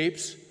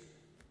escapes.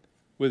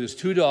 with his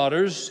two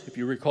daughters. If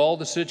you recall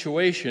the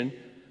situation,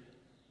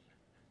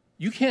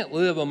 you can't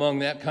live among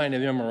that kind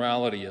of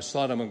immorality as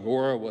Sodom and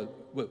Gomorrah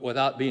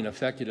without being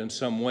affected in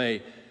some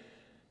way.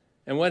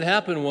 And what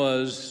happened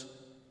was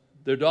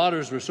their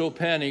daughters were so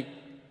panicked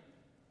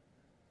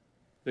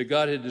that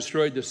God had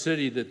destroyed the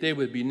city that they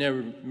would be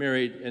never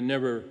married and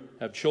never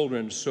have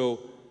children. So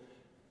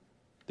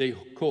they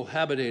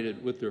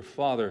cohabitated with their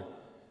father.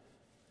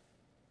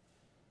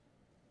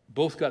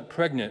 Both got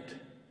pregnant.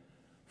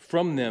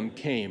 From them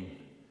came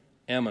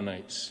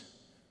Ammonites,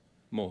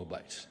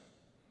 Moabites.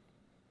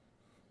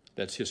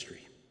 That's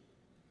history.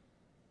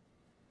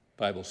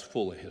 Bible's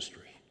full of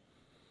history.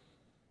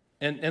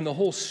 And the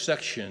whole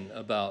section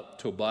about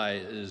Tobiah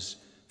is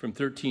from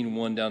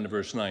 13:1 down to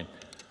verse 9.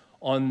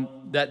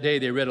 On that day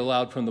they read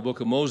aloud from the book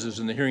of Moses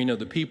in the hearing of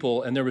the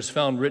people, and there was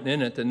found written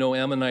in it that no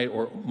Ammonite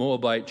or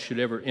Moabite should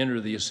ever enter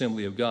the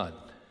assembly of God.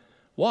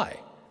 Why?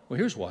 Well,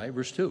 here's why,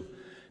 verse 2.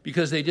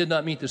 Because they did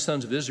not meet the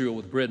sons of Israel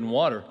with bread and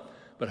water,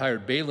 but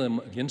hired Balaam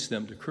against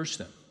them to curse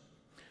them.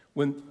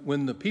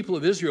 When the people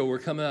of Israel were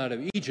coming out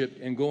of Egypt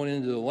and going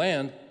into the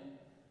land,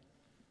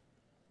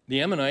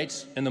 the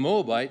Ammonites and the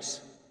Moabites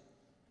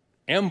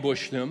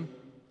ambushed them.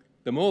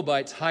 The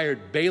Moabites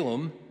hired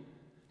Balaam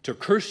to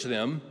curse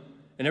them,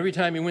 and every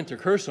time he went to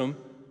curse them,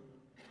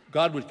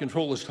 God would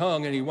control his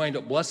tongue and he'd wind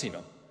up blessing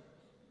them.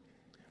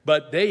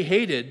 But they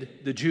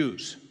hated the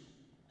Jews.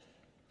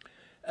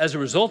 As a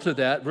result of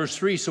that, verse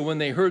 3, so when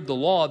they heard the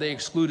law, they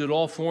excluded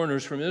all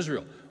foreigners from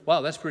Israel.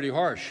 Wow, that's pretty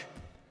harsh.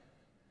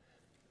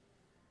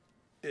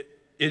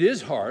 It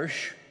is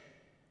harsh,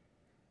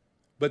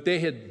 but they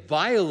had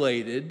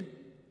violated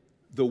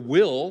the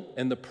will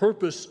and the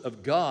purpose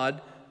of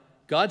God.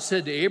 God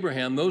said to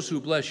Abraham, those who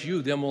bless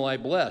you, them will I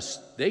bless.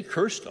 They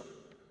cursed them.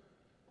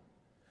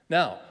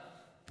 Now,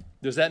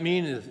 does that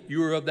mean if you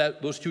were of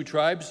those two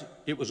tribes,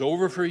 it was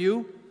over for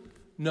you?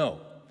 No.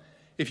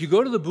 If you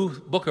go to the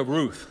book of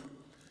Ruth,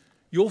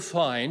 you'll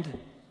find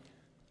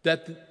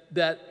that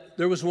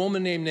there was a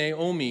woman named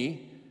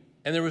Naomi,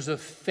 and there was a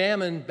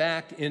famine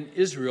back in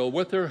Israel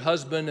with her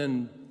husband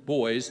and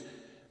boys.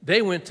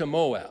 They went to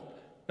Moab.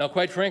 Now,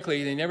 quite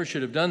frankly, they never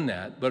should have done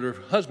that, but her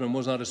husband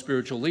was not a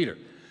spiritual leader.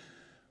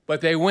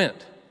 But they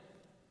went.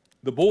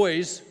 The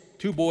boys,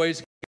 two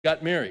boys,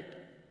 got married.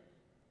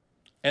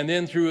 And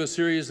then through a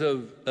series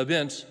of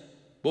events,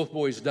 both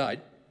boys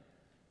died.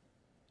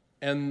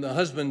 And the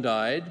husband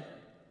died.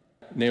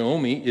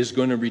 Naomi is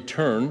going to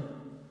return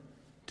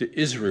to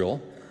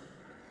Israel.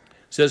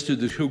 Says to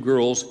the two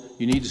girls,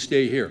 you need to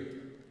stay here.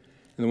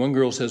 And the one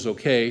girl says,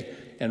 okay.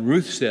 And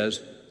Ruth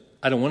says,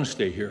 I don't want to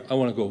stay here. I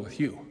want to go with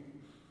you.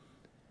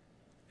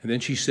 And then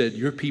she said,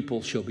 your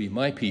people shall be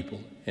my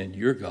people, and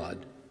your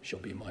God shall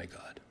be my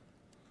God.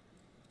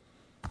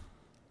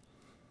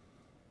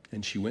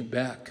 And she went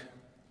back.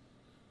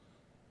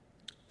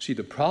 See,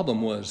 the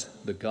problem was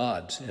the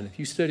gods. And if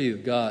you study the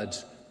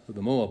gods of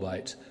the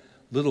Moabites,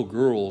 little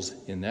girls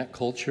in that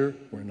culture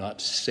were not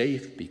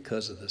safe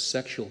because of the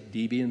sexual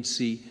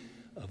deviancy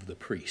of the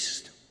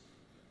priest.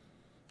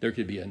 There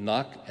could be a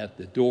knock at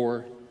the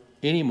door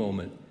any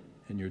moment,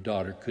 and your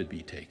daughter could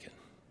be taken.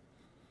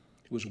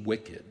 It was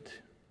wicked.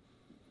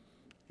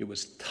 It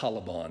was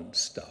Taliban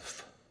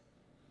stuff.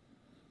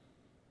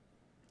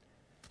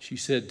 She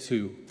said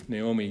to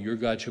Naomi, your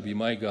God shall be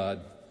my God,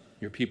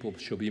 your people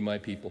shall be my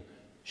people.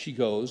 She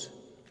goes.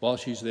 While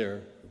she's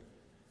there,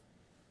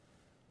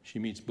 she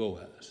meets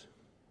Boaz.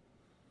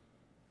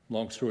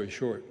 Long story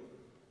short,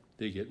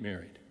 they get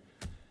married.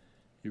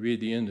 You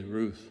read the end of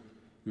Ruth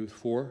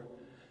 4.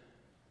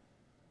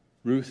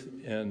 Ruth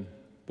and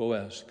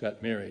Boaz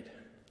got married.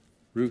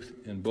 Ruth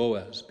and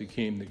Boaz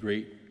became the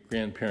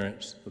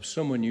great-grandparents of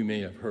someone you may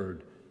have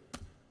heard,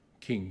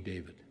 King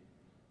David.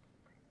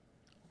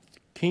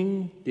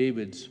 King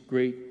David's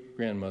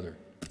great-grandmother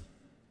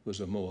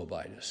was a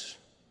Moabitess.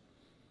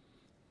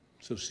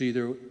 So see,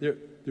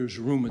 there's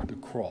room at the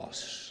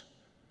cross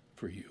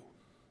for you.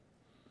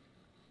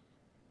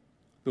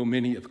 Though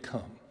many have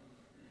come,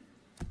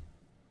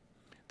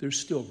 there's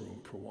still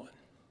room for one.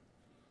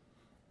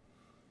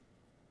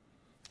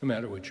 No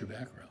matter what your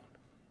background.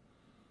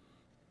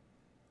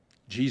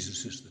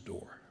 Jesus is the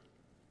door.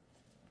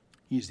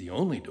 He's the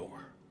only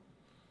door.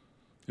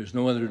 There's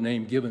no other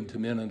name given to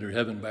men under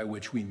heaven by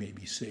which we may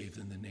be saved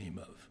in the name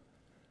of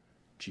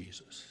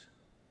Jesus.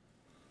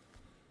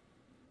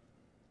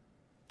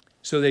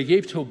 So they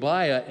gave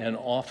Tobiah an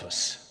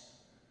office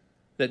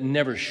that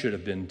never should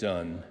have been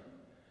done.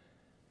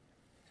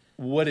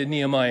 What did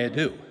Nehemiah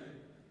do?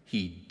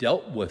 He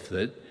dealt with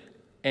it,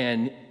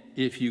 and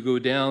if you go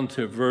down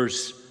to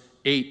verse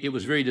 8, it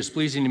was very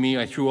displeasing to me.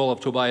 I threw all of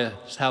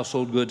Tobiah's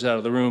household goods out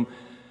of the room.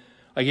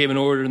 I gave an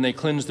order, and they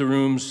cleansed the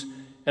rooms,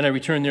 and I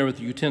returned there with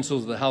the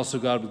utensils of the house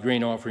of God with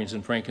grain offerings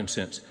and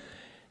frankincense.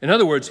 In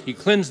other words, he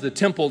cleansed the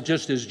temple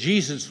just as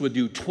Jesus would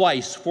do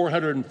twice,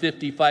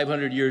 450,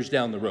 500 years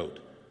down the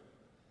road.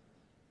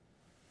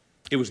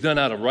 It was done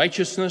out of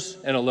righteousness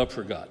and a love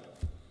for God.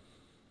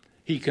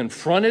 He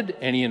confronted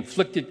and he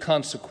inflicted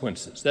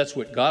consequences. That's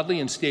what godly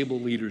and stable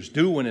leaders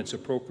do when it's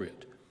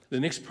appropriate. The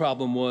next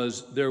problem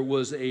was there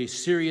was a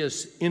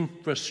serious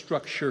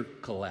infrastructure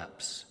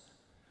collapse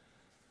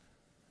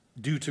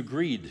due to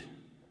greed.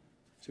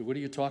 So what are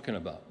you talking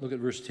about? Look at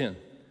verse 10.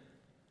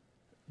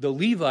 The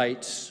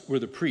Levites were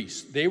the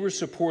priests. They were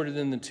supported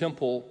in the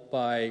temple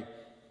by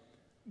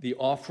the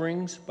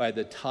offerings, by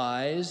the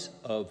tithes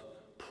of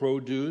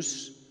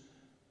produce,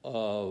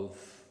 of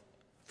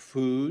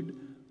food,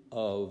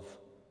 of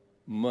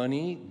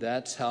money.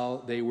 That's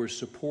how they were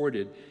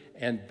supported.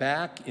 And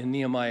back in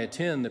Nehemiah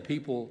 10, the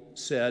people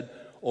said,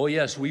 oh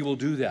yes, we will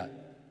do that.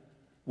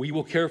 We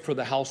will care for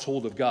the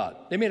household of God.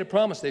 They made a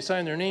promise. They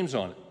signed their names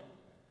on it.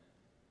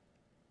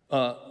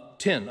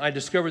 10, I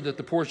discovered that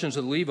the portions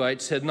of the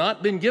Levites had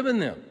not been given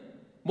them.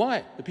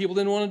 Why? The people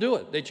didn't want to do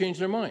it. They changed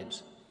their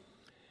minds.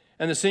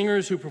 And the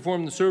singers who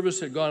performed the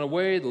service had gone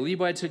away. The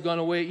Levites had gone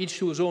away, each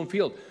to his own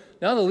field.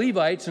 Now the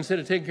Levites, instead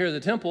of taking care of the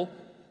temple,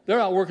 they're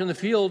out working the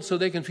field so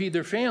they can feed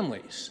their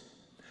families.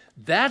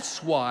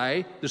 That's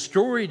why the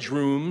storage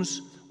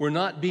rooms were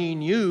not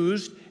being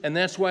used, and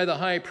that's why the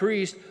high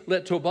priest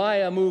let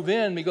Tobiah move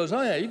in. He goes,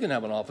 oh yeah, you can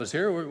have an office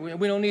here.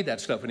 We don't need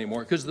that stuff anymore,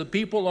 because the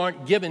people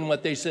aren't given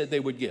what they said they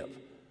would give.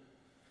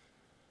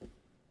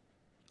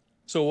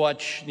 So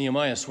watch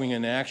Nehemiah swing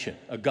into action.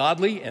 A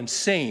godly and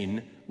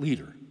sane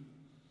leader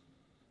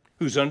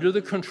who's under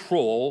the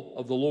control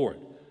of the Lord.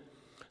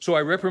 So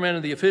I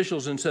reprimanded the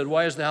officials and said,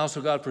 why is the house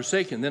of God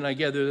forsaken? Then I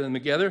gathered them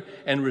together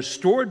and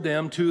restored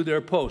them to their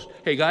post.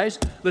 Hey guys,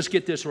 let's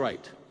get this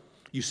right.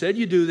 You said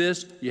you do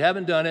this. You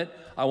haven't done it.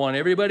 I want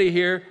everybody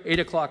here, 8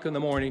 o'clock in the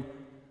morning.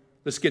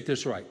 Let's get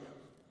this right.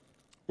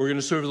 We're going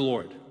to serve the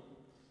Lord.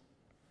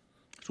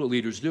 That's what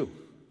leaders do.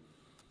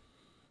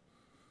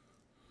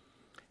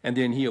 And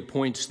then he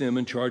appoints them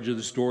in charge of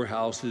the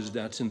storehouses.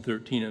 That's in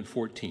 13 and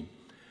 14.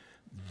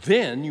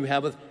 Then you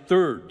have a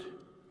third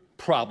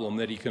problem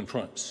that he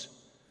confronts.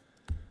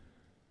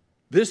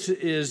 This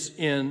is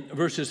in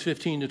verses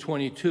 15 to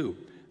 22.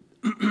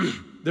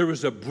 There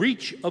was a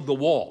breach of the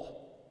wall.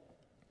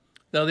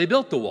 Now, they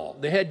built the wall.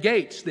 They had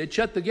gates. They had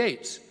shut the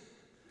gates.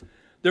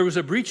 There was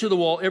a breach of the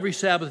wall every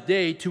Sabbath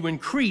day to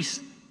increase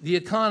the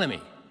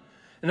economy.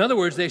 In other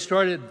words, they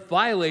started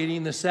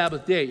violating the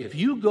Sabbath day. If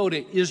you go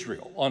to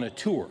Israel on a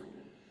tour,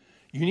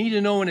 you need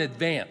to know in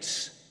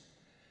advance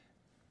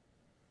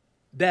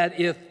that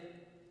if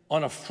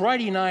on a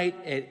Friday night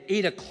at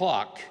 8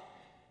 o'clock,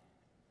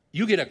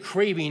 you get a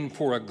craving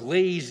for a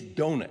glazed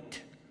donut,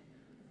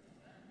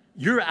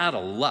 you're out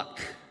of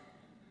luck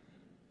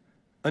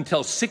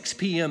until 6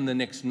 p.m. the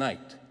next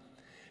night.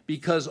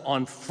 Because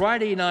on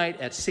Friday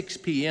night at 6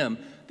 p.m.,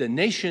 the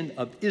nation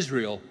of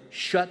Israel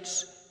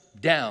shuts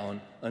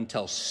down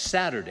until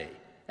Saturday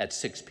at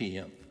 6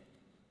 p.m.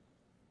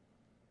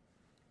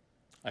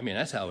 I mean,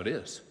 that's how it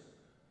is.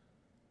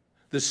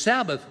 The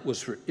Sabbath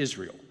was for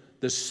Israel.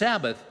 The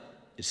Sabbath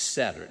is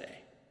Saturday.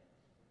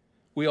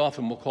 We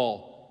often will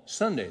call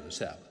Sunday the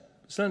Sabbath.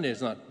 Sunday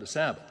is not the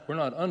Sabbath. We're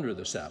not under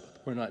the Sabbath.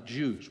 We're not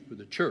Jews. We're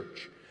the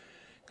church.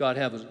 God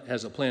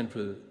has a plan for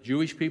the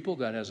Jewish people.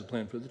 God has a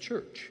plan for the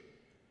church.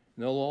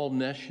 And they'll all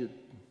mesh it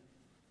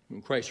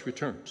when Christ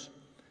returns.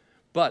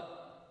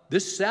 But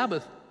this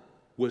Sabbath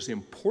was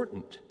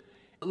important.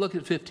 Look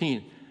at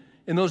 15.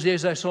 In those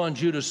days I saw in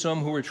Judah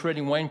some who were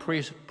treading wine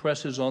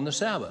presses on the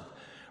Sabbath,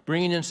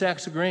 bringing in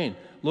sacks of grain,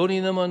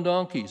 loading them on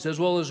donkeys, as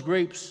well as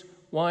grapes,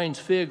 wines,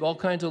 fig, all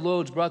kinds of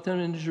loads, brought them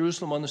into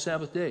Jerusalem on the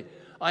Sabbath day.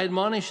 I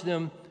admonished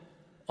them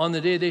on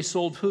the day they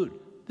sold food.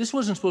 This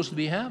wasn't supposed to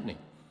be happening.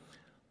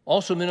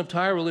 Also, men of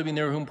Tyre were living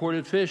there who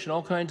imported fish and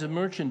all kinds of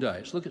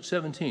merchandise. Look at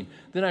 17.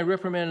 Then I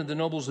reprimanded the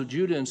nobles of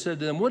Judah and said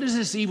to them, what is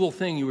this evil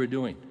thing you are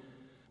doing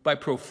by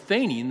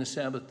profaning the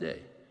Sabbath day?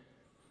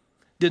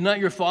 Did not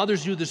your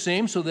fathers do the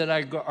same, so that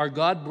our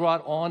God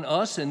brought on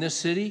us in this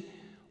city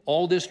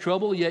all this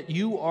trouble? Yet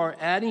you are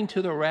adding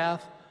to the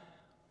wrath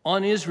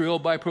on Israel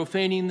by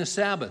profaning the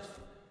Sabbath.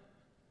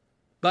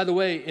 By the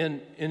way,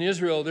 in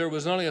Israel, there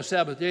was not only a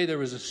Sabbath day, there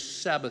was a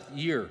Sabbath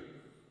year.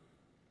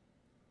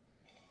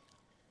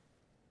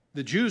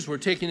 The Jews were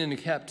taken into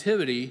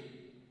captivity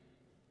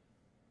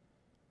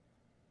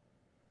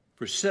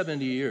for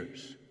 70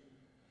 years.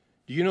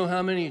 Do you know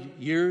how many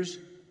years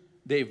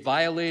they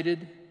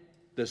violated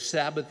the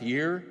Sabbath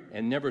year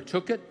and never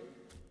took it?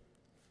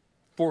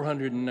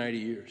 490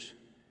 years.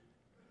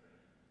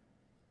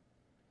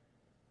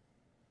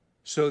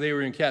 So they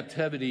were in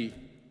captivity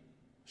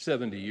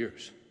 70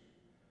 years.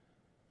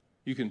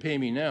 You can pay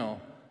me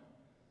now,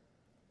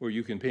 or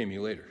you can pay me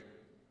later.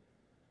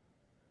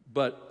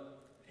 But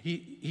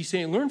he's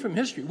saying, learn from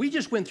history. We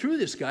just went through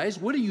this, guys.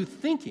 What are you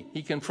thinking?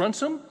 He confronts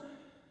them,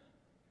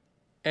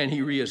 and he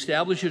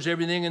reestablishes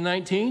everything in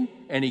 19,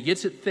 and he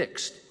gets it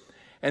fixed.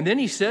 And then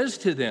he says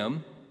to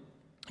them,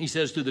 he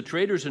says to the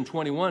traders in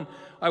 21,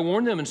 I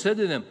warned them and said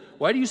to them,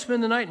 why do you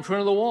spend the night in front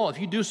of the wall? If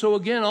you do so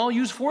again, I'll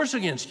use force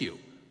against you.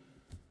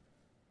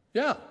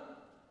 Yeah.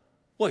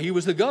 Well, he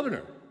was the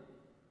governor.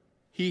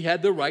 He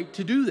had the right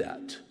to do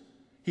that.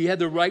 He had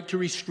the right to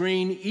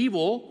restrain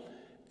evil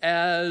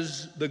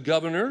as the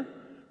governor.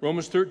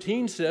 Romans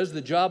 13 says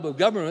the job of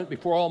government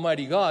before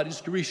Almighty God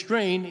is to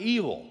restrain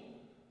evil.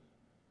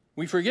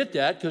 We forget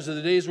that because of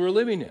the days we're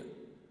living in.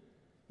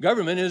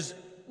 Government is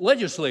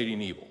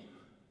legislating evil,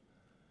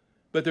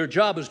 but their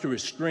job is to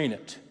restrain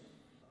it.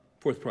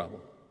 Fourth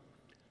problem.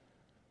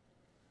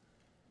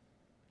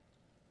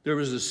 There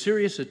was a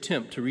serious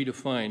attempt to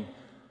redefine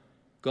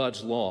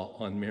God's law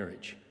on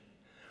marriage.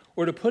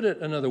 Or to put it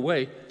another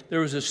way,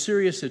 there was a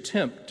serious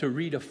attempt to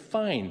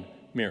redefine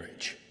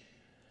marriage.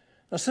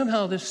 Now,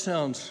 somehow this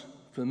sounds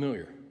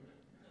familiar.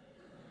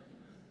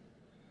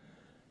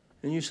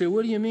 And you say,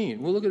 what do you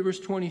mean? Well, look at verse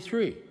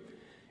 23.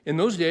 In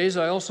those days,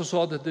 I also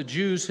saw that the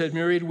Jews had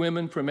married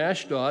women from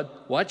Ashdod,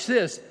 watch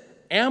this,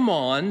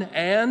 Ammon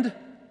and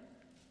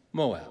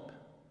Moab.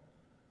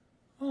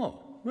 Oh,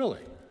 really?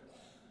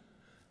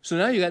 So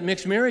now you got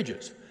mixed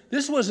marriages.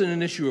 This wasn't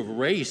an issue of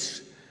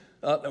race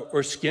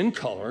or skin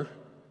color.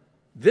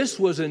 This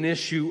was an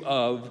issue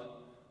of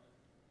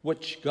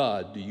which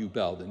God do you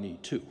bow the knee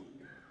to?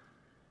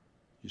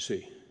 You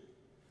see.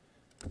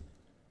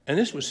 And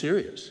this was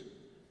serious.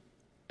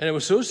 And it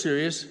was so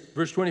serious,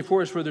 verse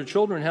 24 is, for their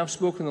children have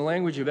spoken the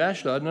language of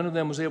Ashdod. None of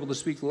them was able to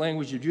speak the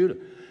language of Judah.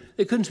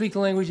 They couldn't speak the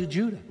language of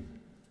Judah.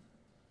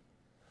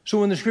 So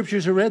when the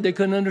scriptures are read, they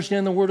couldn't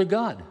understand the word of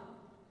God.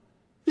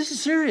 This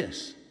is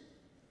serious.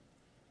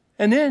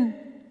 And then,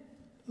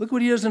 look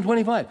what he does in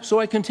 25. So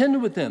I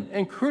contended with them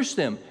and cursed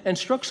them and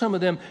struck some of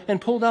them and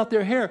pulled out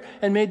their hair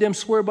and made them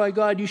swear by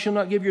God, you shall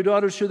not give your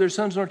daughters to their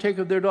sons nor take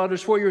of their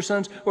daughters for your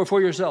sons or for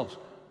yourselves.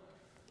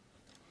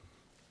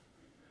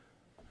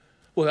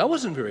 Well, that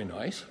wasn't very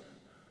nice.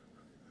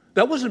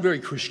 That wasn't very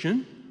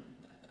Christian.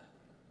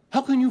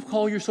 How can you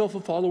call yourself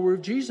a follower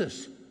of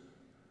Jesus?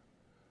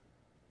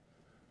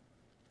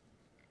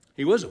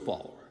 He was a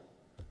follower.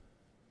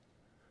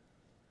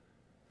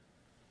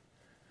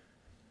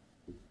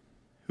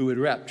 Who had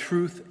wrapped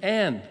truth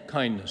and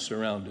kindness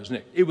around his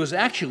neck. It was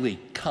actually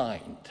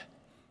kind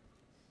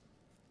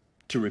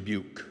to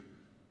rebuke.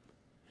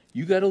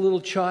 You got a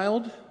little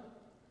child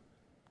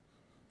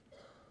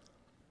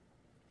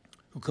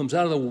who comes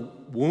out of the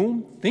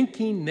womb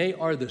thinking they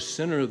are the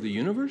center of the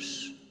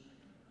universe,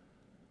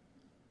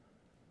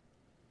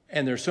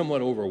 and they're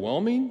somewhat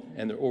overwhelming,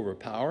 and they're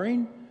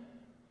overpowering,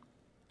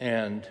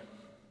 and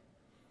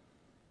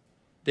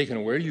they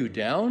can wear you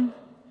down,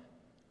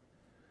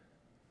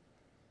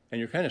 and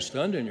you're kind of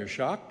stunned and you're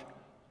shocked.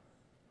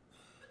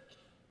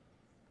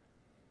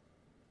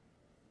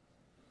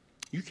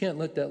 You can't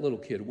let that little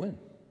kid win.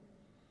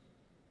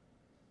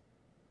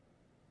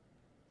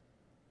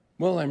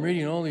 Well, I'm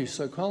reading all these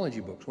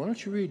psychology books. Why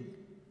don't you read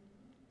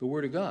the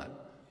Word of God?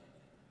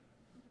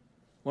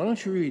 Why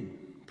don't you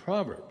read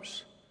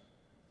Proverbs?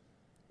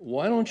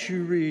 Why don't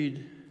you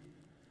read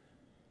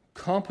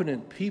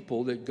competent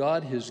people that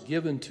God has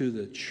given to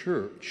the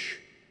church,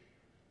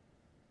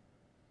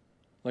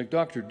 like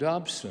Dr.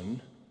 Dobson,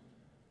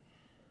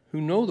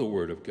 who know the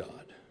Word of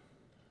God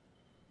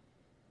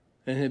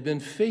and have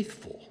been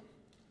faithful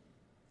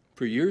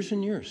for years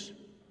and years?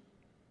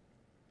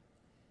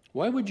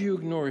 Why would you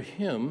ignore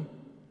him?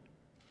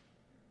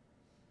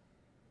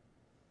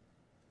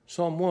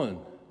 Psalm 1,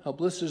 how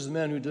blessed is the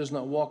man who does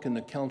not walk in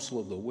the counsel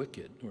of the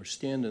wicked, nor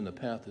stand in the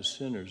path of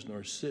sinners,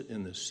 nor sit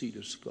in the seat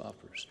of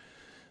scoffers,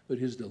 but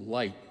his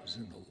delight is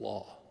in the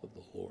law of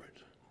the Lord.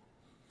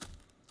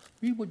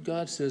 Read what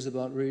God says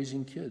about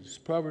raising kids.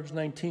 Proverbs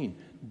 19,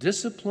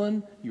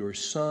 discipline your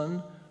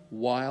son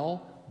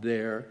while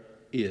there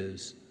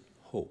is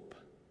hope.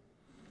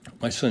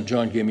 My son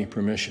John gave me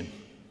permission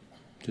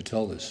to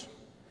tell this.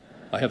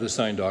 I have the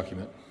signed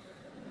document.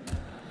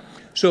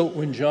 So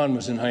when John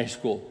was in high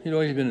school, he'd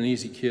always been an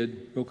easy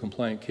kid, real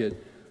compliant kid.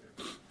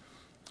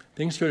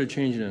 Things started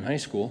changing in high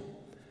school,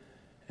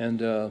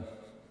 and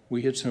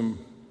we hit some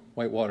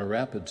whitewater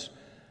rapids.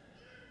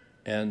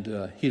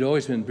 And he'd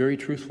always been very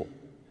truthful.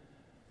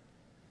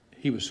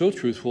 He was so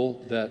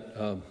truthful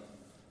that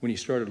when he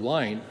started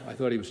lying, I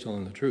thought he was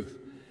telling the truth.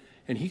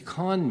 And he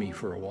conned me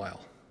for a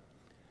while.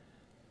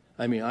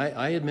 I mean,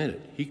 I admit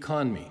it. He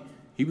conned me.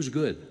 He was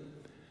good.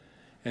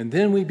 And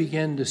then we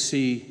began to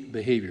see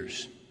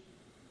behaviors.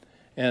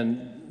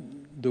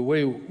 And the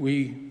way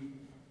we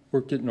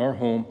worked it in our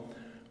home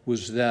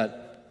was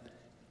that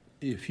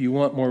if you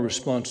want more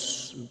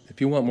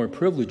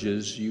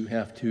privileges, you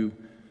have to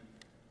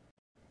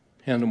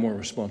handle more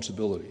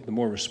responsibility. The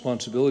more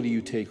responsibility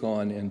you take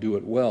on and do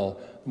it well,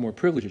 the more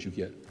privileges you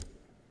get.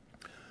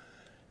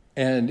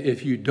 And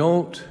if you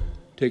don't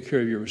take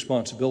care of your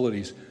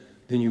responsibilities,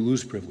 then you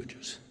lose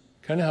privileges.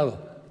 It's kind of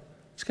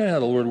how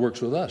the Lord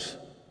works with us.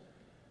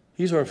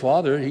 He's our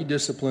Father. He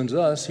disciplines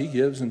us. He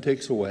gives and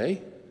takes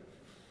away.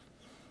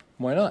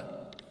 Why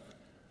not?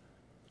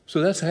 So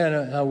that's kind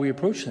of how we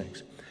approach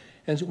things.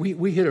 And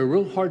we hit a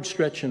real hard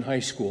stretch in high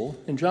school,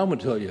 and John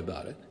would tell you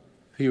about it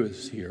if he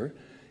was here.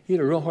 He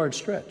had a real hard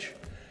stretch.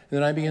 And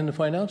then I began to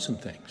find out some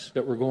things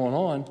that were going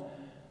on,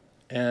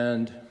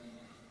 and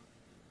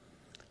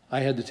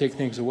I had to take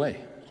things away.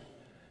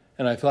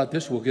 And I thought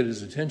this will get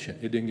his attention.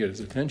 It didn't get his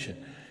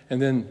attention.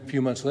 And then a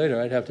few months later,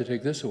 I'd have to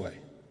take this away.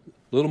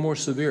 A little more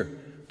severe.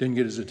 Didn't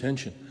get his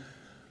attention.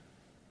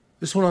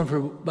 This went on for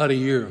about a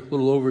year, a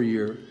little over a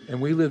year,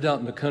 and we lived out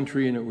in the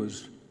country, and it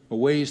was a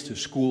ways to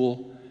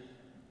school,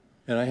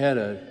 and I had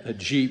a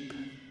Jeep,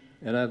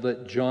 and I'd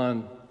let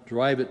John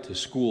drive it to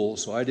school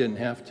so I didn't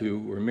have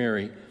to, or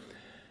Mary,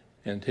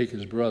 and take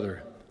his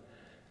brother.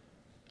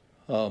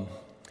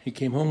 He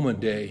came home one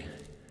day,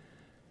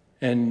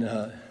 and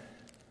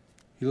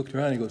he looked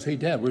around and he goes, "Hey,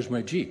 Dad, where's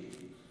my Jeep?"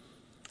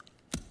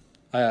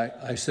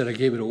 I said, "I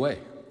gave it away."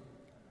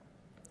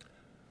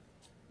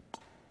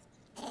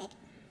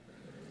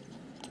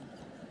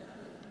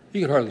 He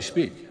could hardly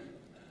speak.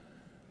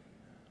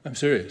 I'm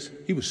serious.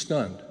 He was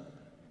stunned.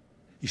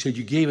 He said,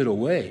 "You gave it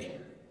away?"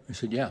 I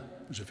said, "Yeah.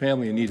 There's a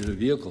family that needed a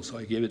vehicle, so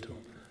I gave it to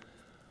him."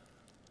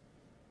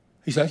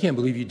 He said, "I can't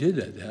believe you did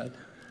that, Dad."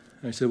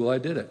 And I said, "Well, I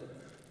did it."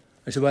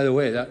 I said, "By the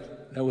way,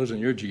 that wasn't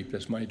your Jeep.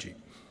 That's my Jeep."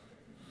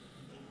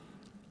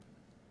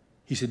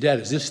 He said, "Dad,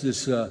 is this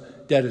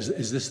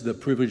the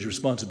privilege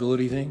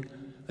responsibility thing?"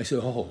 I said,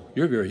 "Oh,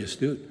 you're very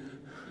astute."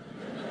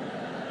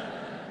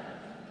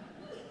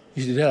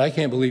 He said, "Dad, I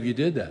can't believe you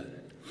did that."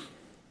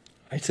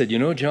 I said, "You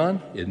know,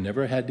 John, it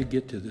never had to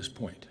get to this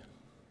point.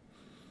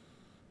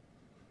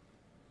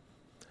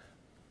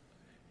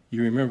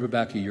 You remember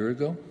back a year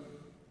ago?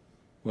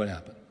 What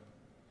happened?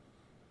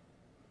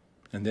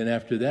 And then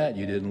after that,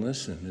 you didn't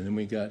listen, and then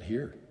we got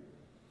here.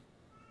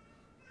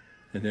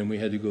 And then we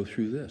had to go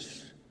through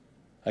this.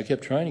 I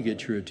kept trying to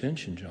get your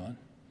attention, John.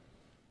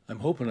 I'm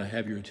hoping I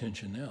have your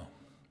attention now."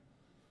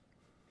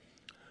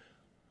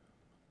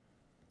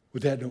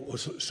 With that,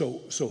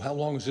 so how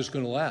long is this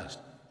going to last?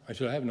 I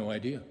said, "I have no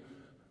idea."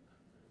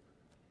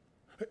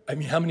 "I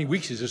mean, how many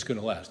weeks is this going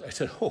to last?" I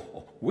said,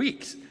 "Oh,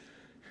 weeks.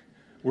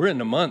 We're in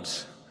the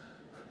months."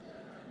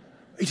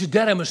 He said,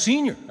 "Dad, I'm a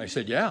senior." I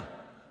said, "Yeah."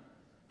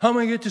 "How am I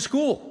going to get to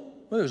school?"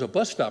 "Well, there's a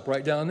bus stop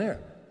right down there."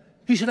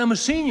 He said, "I'm a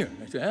senior."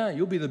 I said,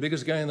 "You'll be the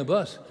biggest guy on the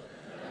bus."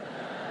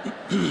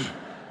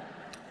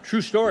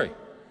 True story.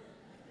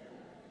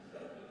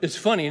 It's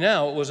funny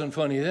now. It wasn't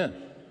funny then.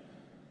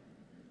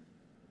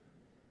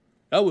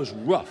 That was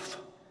rough.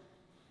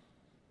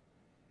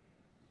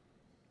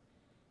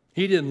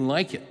 He didn't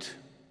like it,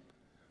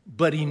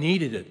 but he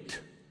needed it.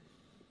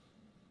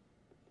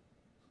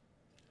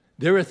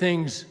 There are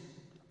things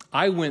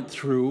I went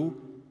through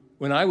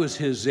when I was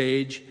his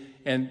age,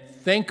 and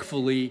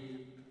thankfully,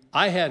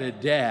 I had a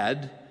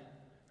dad,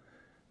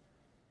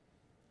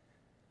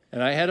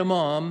 and I had a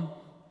mom,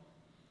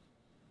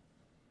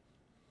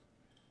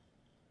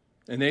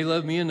 and they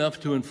loved me enough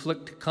to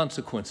inflict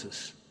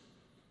consequences.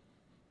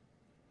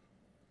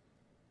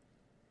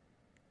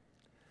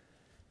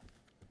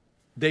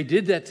 They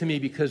did that to me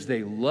because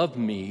they loved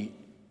me,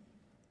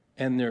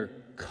 and their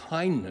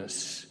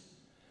kindness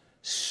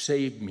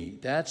saved me.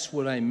 That's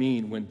what I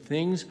mean.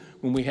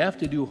 When we have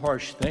to do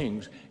harsh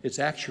things, it's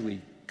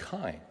actually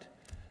kind.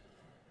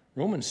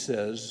 Romans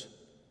says,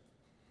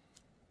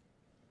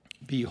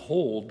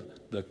 "Behold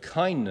the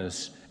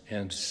kindness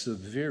and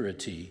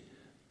severity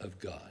of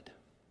God."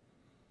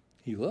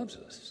 He loves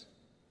us,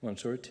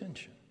 wants our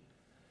attention.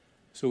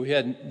 So we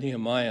had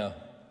Nehemiah,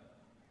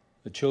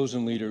 the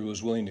chosen leader who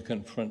was willing to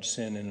confront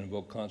sin and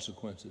invoke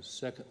consequences.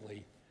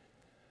 Secondly,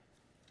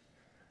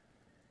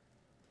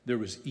 there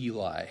was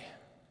Eli.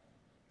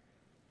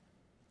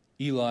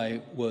 Eli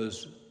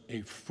was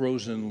a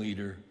frozen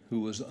leader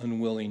who was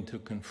unwilling to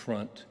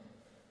confront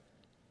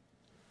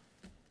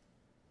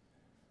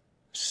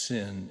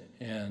sin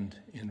and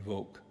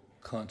invoke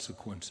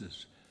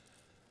consequences.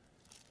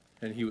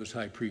 And he was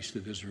high priest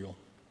of Israel.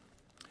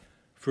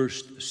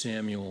 1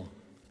 Samuel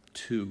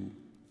 2.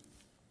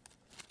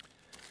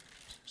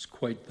 It's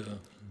quite the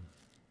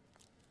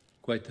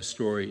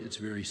story. It's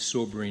very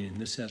sobering, and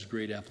this has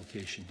great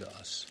application to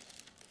us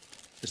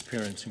as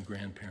parents and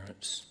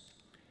grandparents.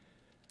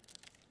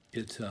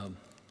 It's an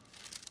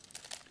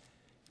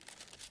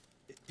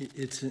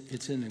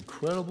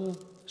incredible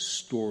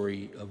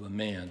story of a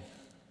man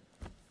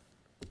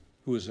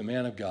who was a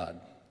man of God,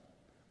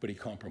 but he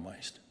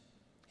compromised.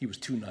 He was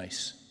too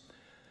nice.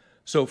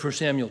 So 1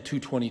 Samuel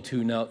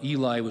 2:22, now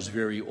Eli was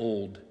very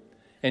old,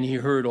 and he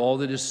heard all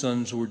that his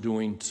sons were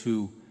doing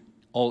to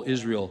all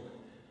Israel,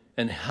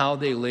 and how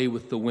they lay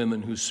with the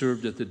women who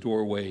served at the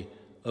doorway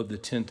of the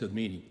tent of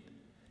meeting.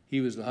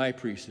 He was the high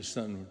priest, his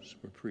sons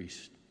were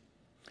priests.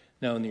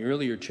 Now, in the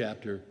earlier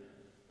chapter,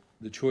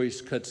 the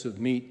choice cuts of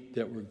meat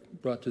that were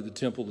brought to the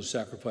temple to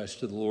sacrifice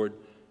to the Lord,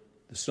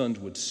 the sons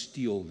would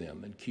steal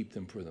them and keep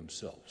them for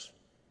themselves.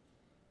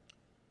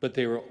 But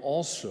they were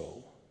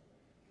also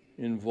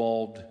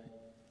involved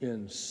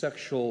in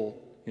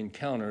sexual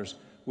encounters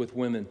with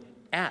women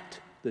at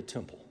the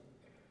temple.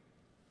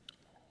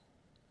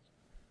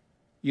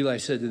 Eli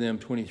said to them,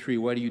 23,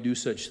 why do you do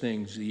such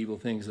things, the evil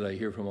things that I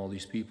hear from all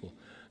these people?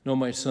 No,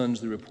 my sons,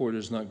 the report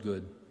is not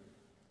good,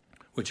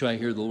 which I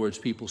hear the Lord's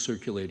people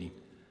circulating.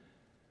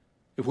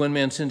 If one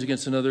man sins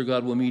against another,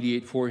 God will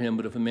mediate for him,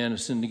 but if a man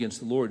has sinned against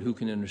the Lord, who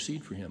can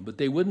intercede for him? But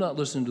they would not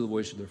listen to the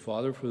voice of their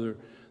father, for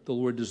the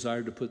Lord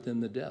desired to put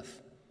them to death.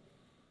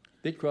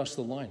 They'd crossed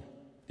the line.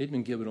 They'd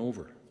been given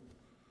over.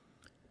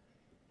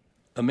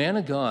 A man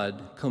of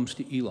God comes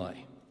to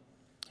Eli.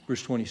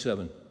 Verse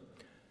 27.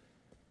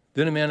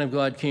 Then a man of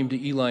God came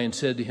to Eli and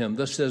said to him,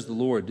 Thus says the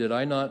Lord, did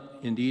I not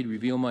indeed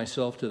reveal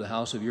myself to the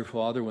house of your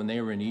father when they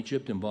were in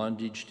Egypt in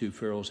bondage to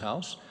Pharaoh's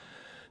house?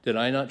 Did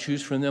I not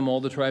choose from them all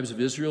the tribes of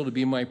Israel to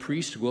be my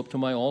priests, to go up to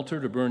my altar,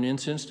 to burn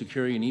incense, to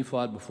carry an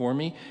ephod before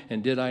me?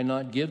 And did I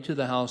not give to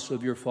the house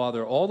of your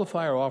father all the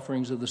fire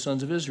offerings of the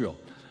sons of Israel?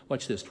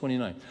 Watch this,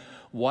 29.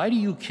 Why do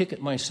you kick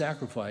at my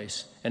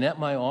sacrifice and at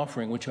my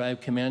offering, which I have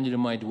commanded in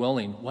my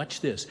dwelling?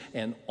 Watch this,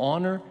 and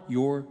honor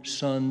your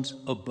sons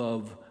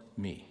above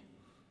me.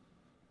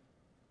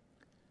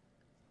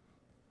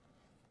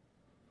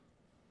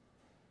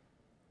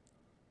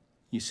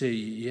 You say,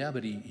 yeah,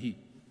 but he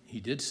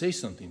did say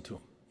something to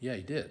him. Yeah,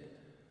 he did.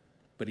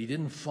 But he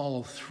didn't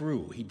follow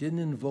through. He didn't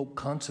invoke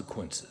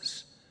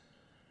consequences.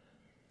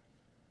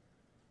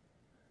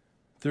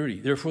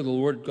 30, therefore the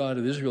Lord God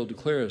of Israel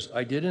declares,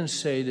 I did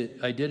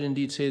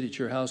indeed say that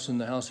your house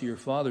and the house of your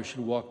father should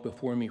walk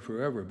before me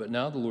forever. But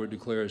now the Lord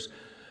declares,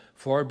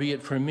 far be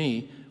it from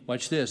me,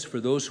 watch this,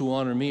 for those who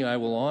honor me I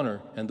will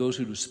honor, and those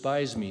who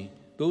despise me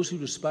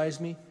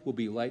will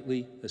be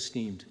lightly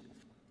esteemed.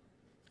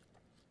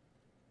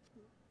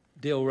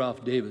 Dale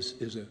Ralph Davis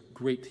is a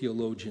great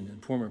theologian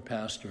and former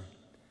pastor.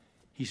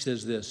 He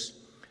says this,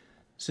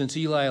 since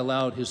Eli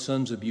allowed his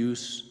son's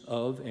abuse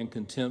of and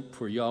contempt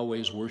for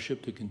Yahweh's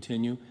worship to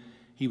continue,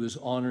 he was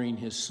honoring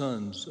his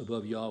sons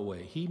above Yahweh.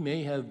 He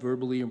may have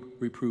verbally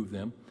reproved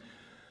them,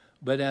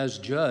 but as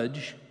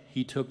judge,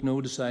 he took no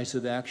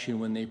decisive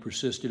action when they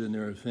persisted in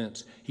their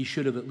offense. He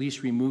should have at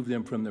least removed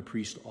them from the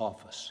priest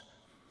office.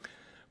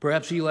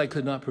 Perhaps Eli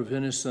could not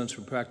prevent his sons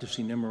from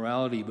practicing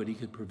immorality, but he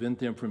could prevent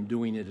them from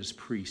doing it as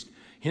priest.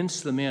 Hence,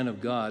 the man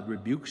of God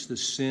rebukes the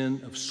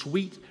sin of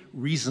sweet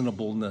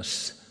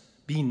reasonableness.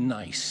 Be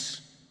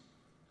nice.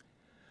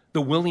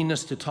 The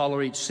willingness to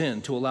tolerate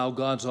sin, to allow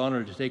God's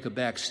honor to take a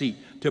back seat,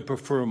 to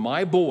prefer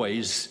my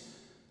boys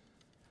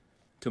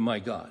to my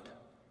God.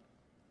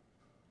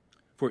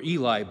 For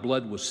Eli,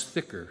 blood was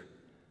thicker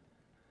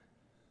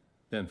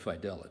than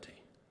fidelity.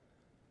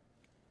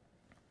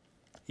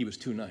 He was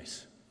too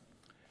nice.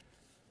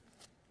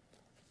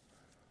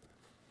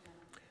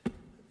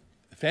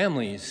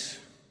 Families,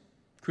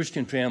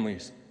 Christian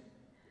families,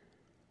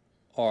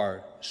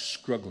 are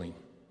struggling.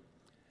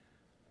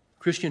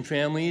 Christian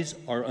families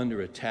are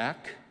under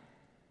attack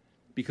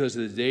because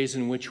of the days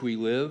in which we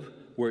live,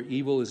 where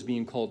evil is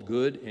being called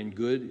good and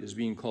good is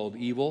being called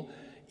evil,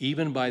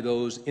 even by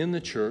those in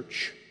the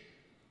church.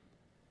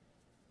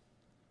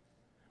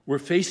 We're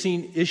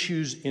facing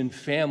issues in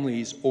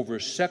families over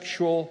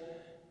sexual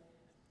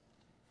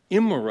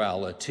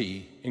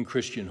immorality in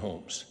Christian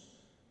homes.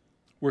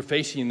 We're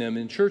facing them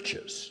in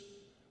churches.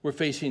 We're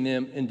facing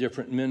them in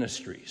different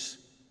ministries.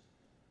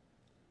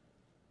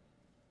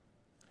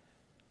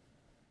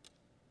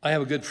 I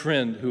have a good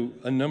friend who,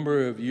 a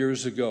number of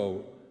years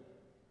ago,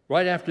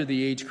 right after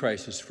the AIDS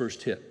crisis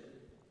first hit,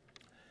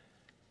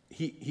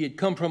 he had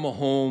come from a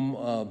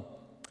home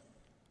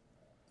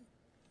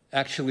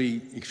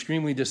actually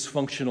extremely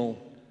dysfunctional,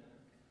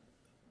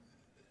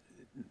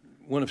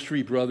 one of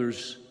three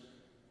brothers,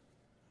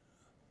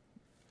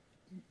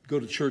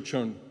 go to church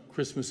on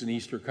Christmas and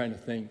Easter kind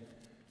of thing.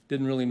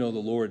 Didn't really know the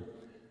Lord.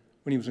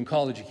 When he was in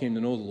college, he came to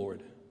know the Lord.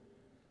 The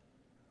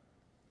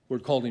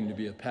Lord called him to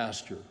be a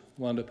pastor,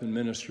 wound up in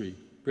ministry.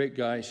 Great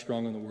guy,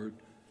 strong in the Word.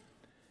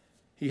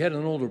 He had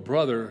an older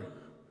brother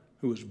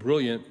who was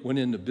brilliant, went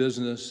into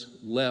business,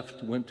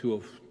 left, went to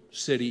a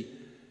city,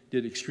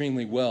 did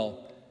extremely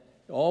well.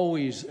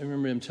 Always, I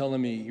remember him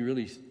telling me he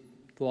really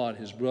thought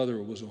his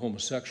brother was a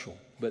homosexual,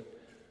 but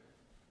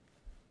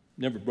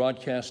never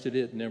broadcasted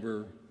it,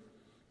 never...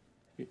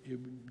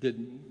 It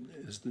didn't,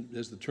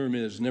 as the term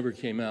is, never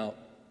came out.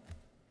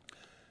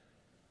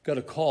 Got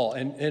a call,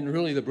 and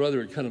really the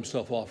brother had cut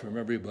himself off from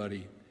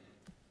everybody.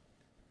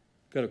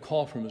 Got a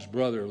call from his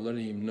brother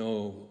letting him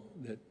know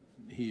that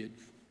he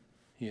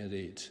had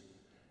AIDS.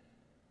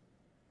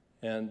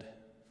 And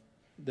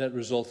that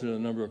resulted in a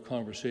number of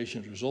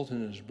conversations, resulted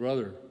in his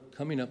brother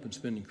coming up and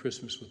spending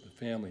Christmas with the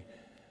family.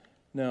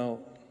 Now,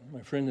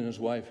 my friend and his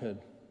wife had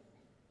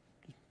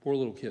 4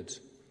 little kids.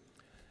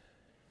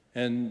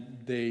 And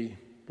they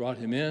brought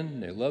him in,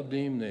 they loved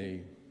him,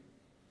 they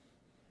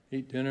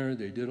ate dinner,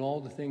 they did all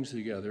the things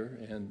together,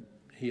 and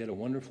he had a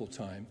wonderful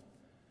time.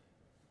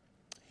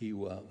 He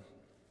was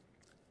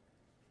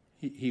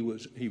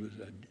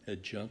a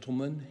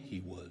gentleman, he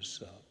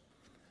was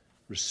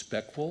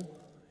respectful,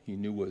 he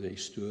knew where they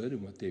stood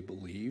and what they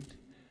believed,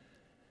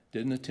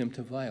 didn't attempt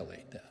to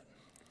violate that.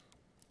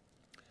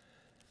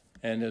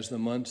 And as the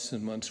months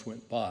and months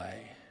went by,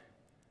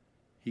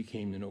 he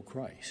came to know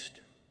Christ.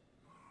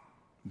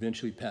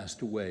 Eventually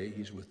passed away.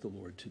 He's with the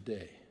Lord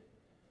today.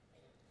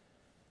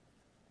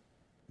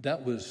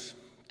 That was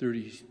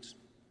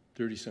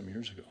 30-some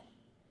years ago.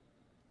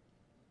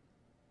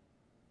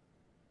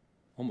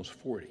 Almost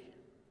 40.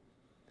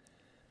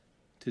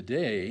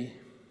 Today,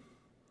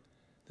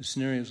 the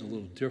scenario is a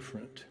little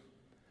different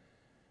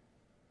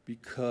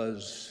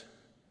because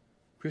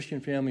Christian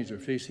families are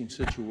facing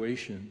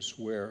situations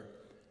where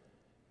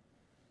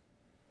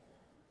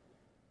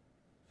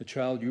the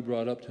child you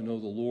brought up to know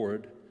the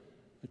Lord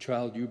a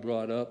child you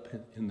brought up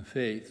in the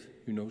faith,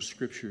 who knows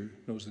Scripture,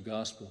 knows the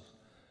gospel,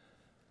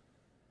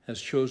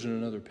 has chosen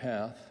another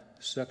path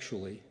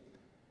sexually,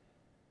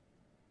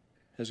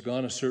 has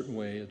gone a certain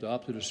way,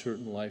 adopted a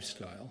certain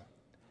lifestyle,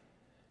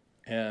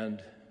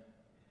 and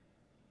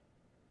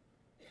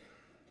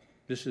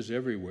this is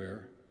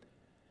everywhere.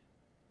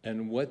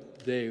 And what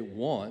they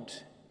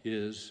want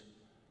is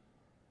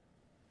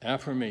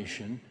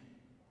affirmation,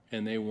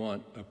 and they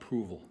want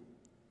approval,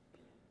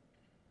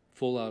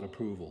 full-out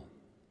approval.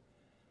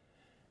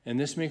 And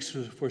this makes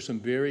for some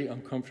very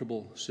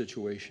uncomfortable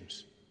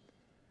situations.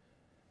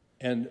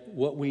 And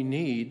what we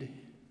need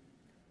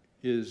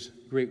is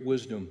great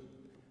wisdom.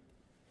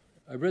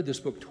 I read this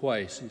book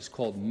twice. It's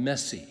called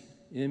Messy,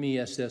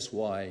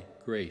 M-E-S-S-Y,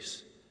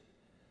 Grace,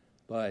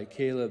 by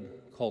Caleb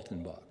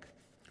Kaltenbach,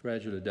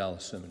 graduate of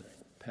Dallas Seminary,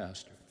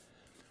 pastor.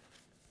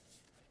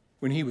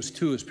 When he was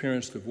 2, his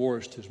parents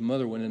divorced. His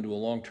mother went into a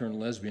long-term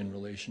lesbian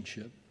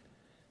relationship.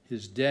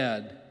 His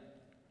dad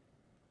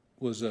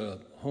was a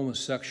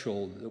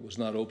homosexual that was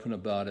not open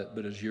about it,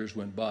 but as years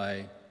went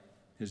by,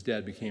 his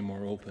dad became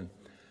more open.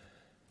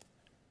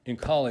 In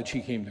college,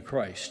 he came to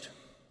Christ,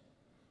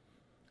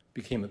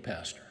 became a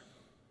pastor.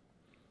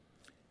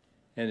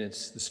 And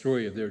it's the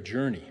story of their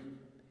journey,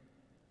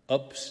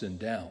 ups and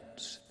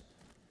downs,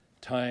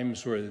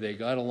 times where they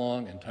got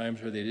along and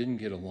times where they didn't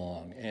get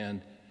along.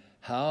 And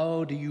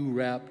how do you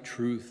wrap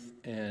truth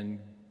and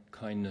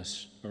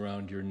kindness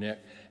around your neck?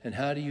 And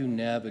how do you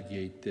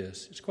navigate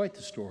this? It's quite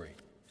the story.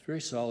 It's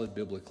very solid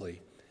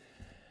biblically.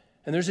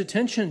 And there's a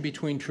tension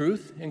between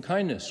truth and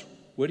kindness.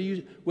 What do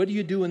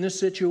you do in this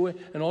situation?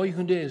 And all you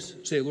can do is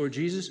say, Lord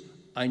Jesus,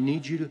 I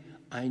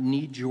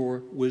need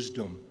your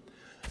wisdom.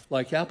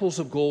 Like apples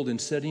of gold in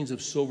settings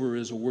of silver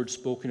is a word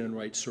spoken in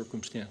right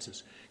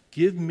circumstances.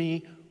 Give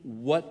me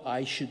what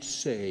I should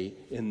say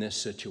in this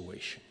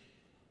situation.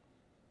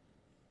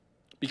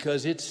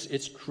 Because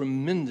it's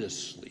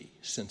tremendously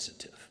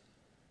sensitive.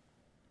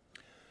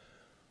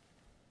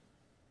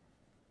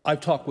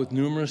 I've talked with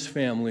numerous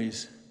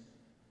families,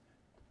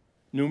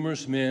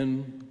 numerous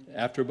men,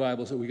 after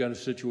Bible said, we got a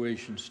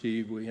situation,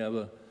 Steve. We have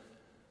a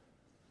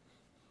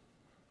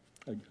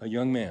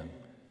young man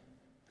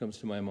comes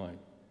to my mind.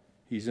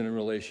 He's in a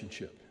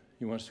relationship.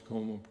 He wants to come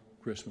home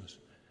for Christmas.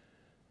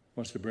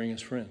 Wants to bring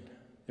his friend.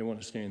 They want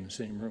to stay in the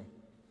same room.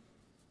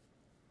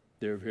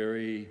 They're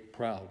very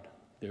proud.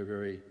 They're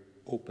very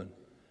open.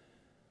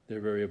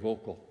 They're very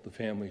vocal. The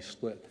family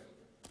split.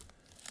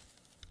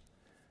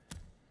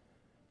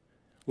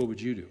 What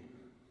would you do?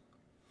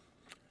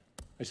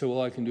 I said,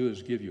 all I can do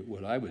is give you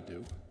what I would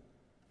do.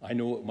 I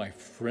know what my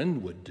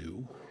friend would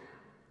do,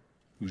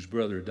 whose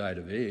brother died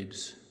of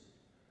AIDS.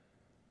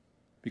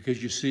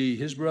 Because you see,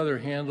 his brother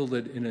handled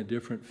it in a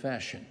different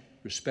fashion,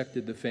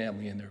 respected the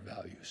family and their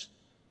values.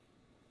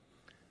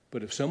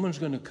 But if someone's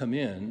going to come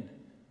in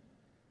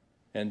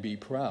and be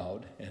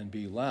proud and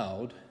be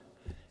loud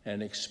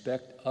and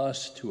expect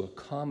us to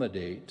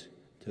accommodate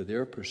to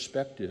their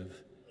perspective,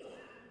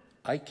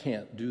 I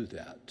can't do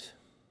that.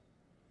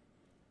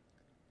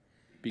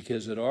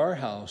 Because at our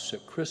house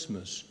at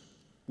Christmas,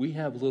 we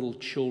have little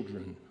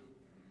children.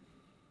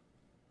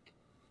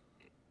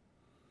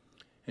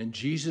 And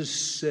Jesus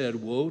said,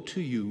 woe to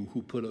you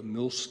who put a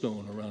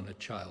millstone around a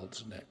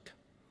child's neck.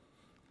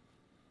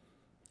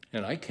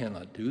 And I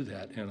cannot do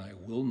that, and I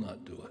will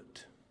not do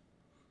it.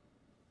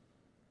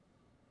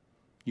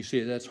 You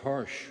say that's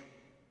harsh.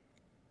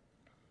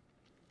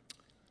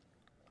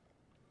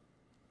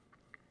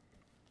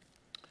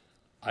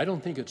 I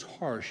don't think it's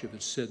harsh if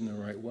it's said in the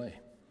right way.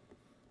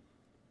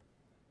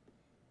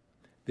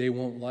 They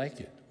won't like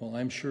it. Well,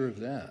 I'm sure of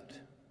that.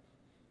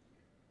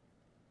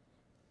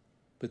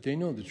 But they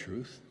know the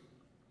truth.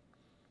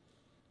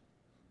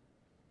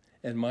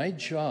 And my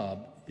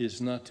job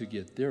is not to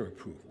get their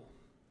approval.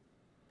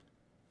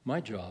 My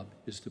job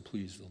is to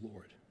please the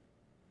Lord.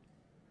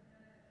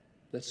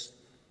 That's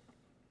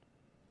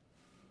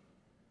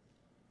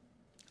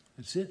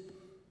it.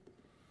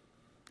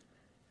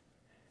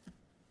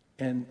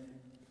 And,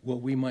 well,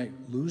 we might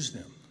lose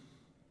them.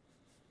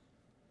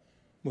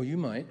 Well, you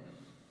might.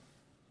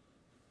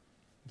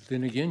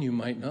 Then again, you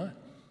might not.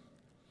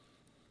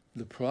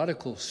 The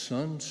prodigal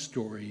son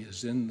story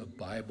is in the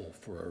Bible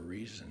for a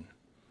reason.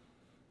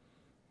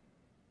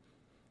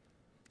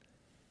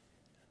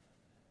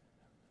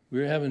 We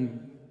were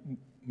having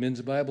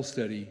men's Bible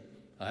study,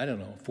 I don't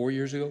know, 4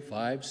 years ago,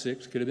 5,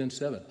 6, could have been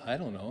 7, I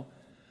don't know.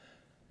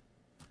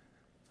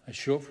 I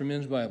show up for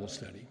men's Bible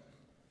study.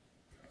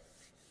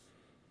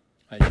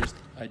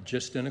 I'd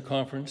just done a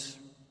conference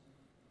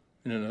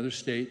in another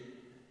state,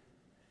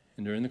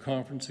 and during the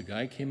conference, a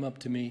guy came up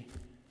to me,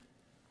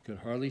 could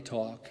hardly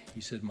talk.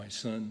 He said, my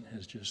son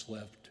has just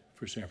left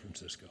for San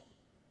Francisco.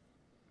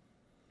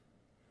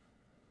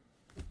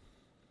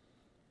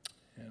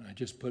 And I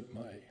just put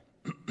my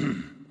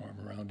arm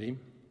around him.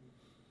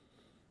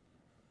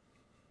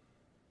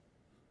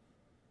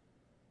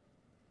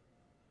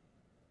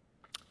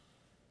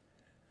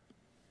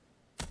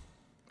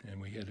 And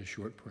we had a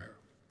short prayer.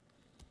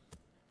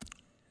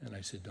 And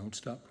I said, don't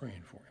stop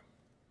praying for him.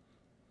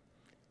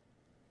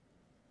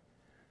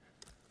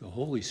 The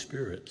Holy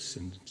Spirit's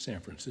in San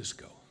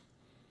Francisco.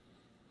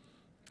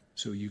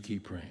 So you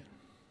keep praying.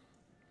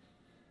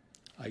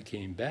 I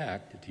came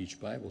back to teach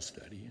Bible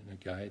study, and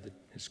a guy that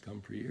has come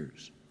for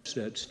years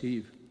said,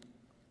 Steve,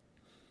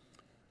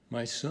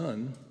 my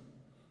son,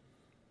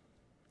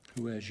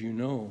 who, as you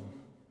know,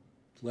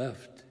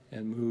 left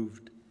and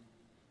moved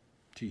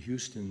to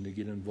Houston to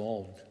get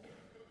involved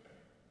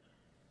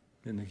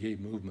in the gay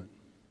movement,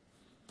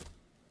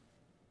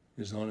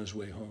 is on his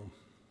way home.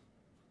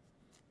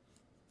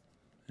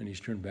 And he's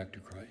turned back to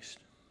Christ.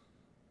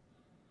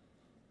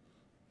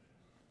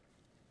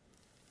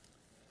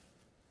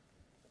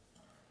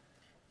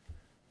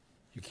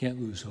 You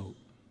can't lose hope.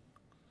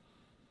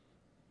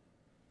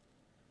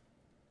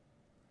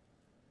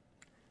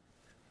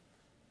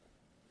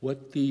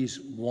 What these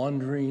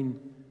wandering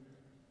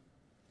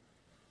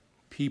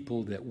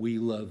people that we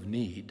love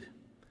need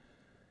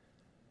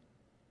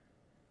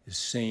is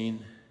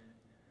sane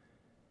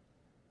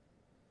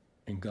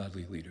and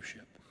godly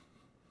leadership.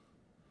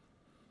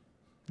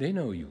 They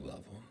know you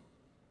love them.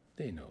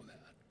 They know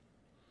that.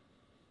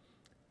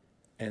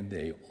 And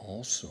they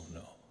also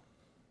know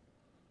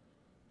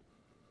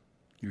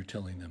you're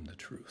telling them the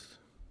truth.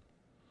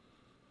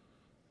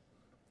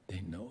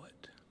 They know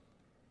it.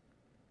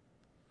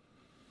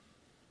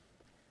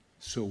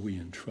 So we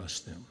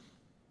entrust them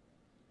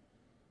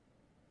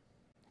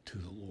to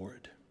the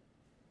Lord.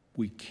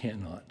 We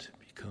cannot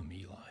become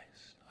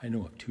Eli's. I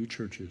know of 2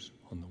 churches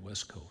on the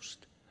West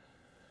Coast,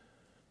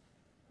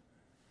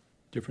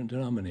 different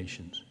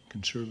denominations,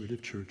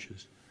 conservative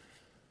churches.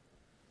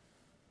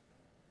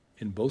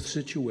 In both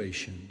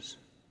situations,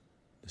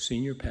 the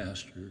senior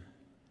pastor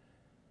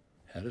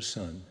had a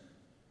son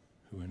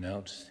who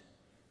announced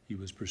he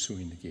was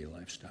pursuing the gay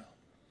lifestyle.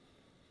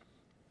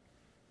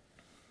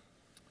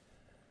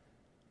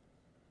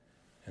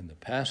 And the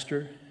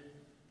pastor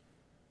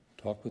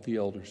talked with the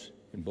elders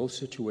in both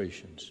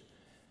situations.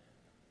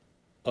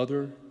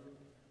 Other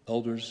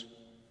elders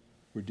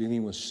were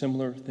dealing with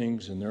similar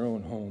things in their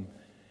own home.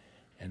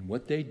 And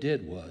what they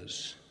did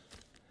was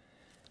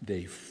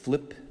they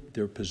flipped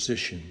their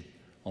position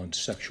on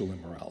sexual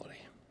immorality.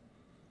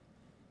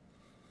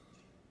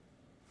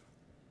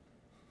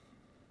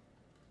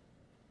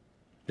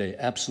 They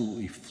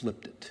absolutely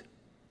flipped it.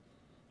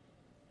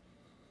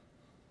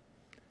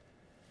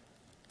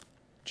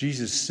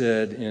 Jesus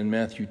said in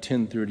Matthew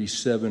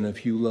 10:37,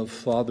 if you love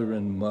father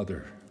and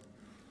mother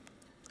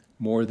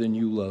more than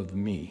you love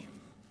me,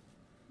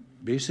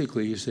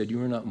 basically he said,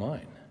 you are not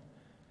mine.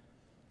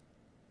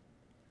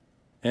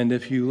 And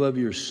if you love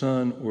your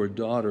son or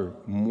daughter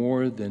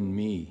more than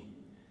me,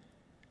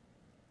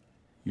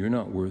 you're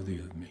not worthy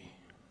of me.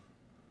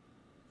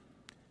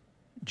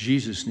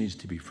 Jesus needs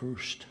to be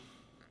first.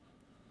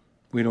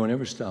 We don't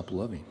ever stop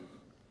loving.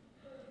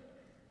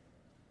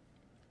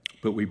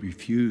 But we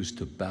refuse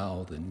to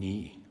bow the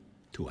knee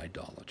to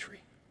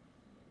idolatry.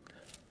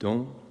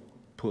 Don't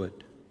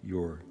put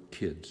your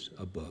kids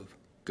above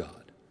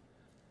God.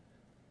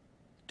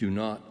 Do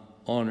not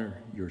honor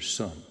your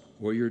son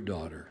or your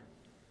daughter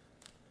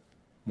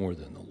more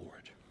than the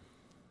Lord.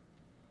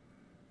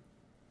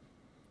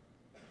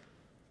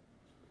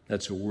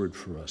 That's a word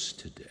for us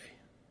today.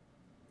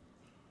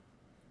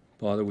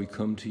 Father, we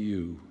come to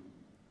you.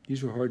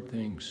 These are hard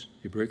things.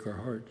 They break our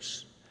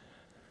hearts.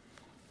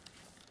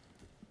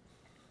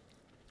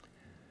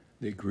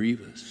 They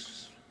grieve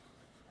us.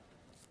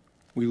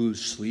 We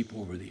lose sleep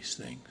over these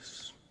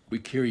things. We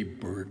carry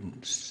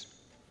burdens.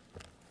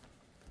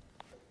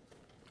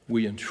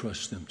 We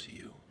entrust them to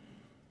you.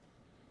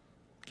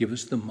 Give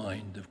us the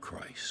mind of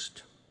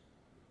Christ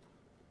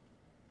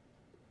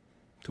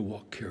to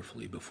walk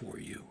carefully before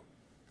you.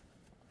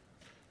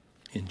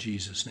 In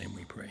Jesus' name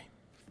we pray.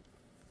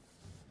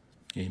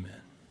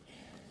 Amen.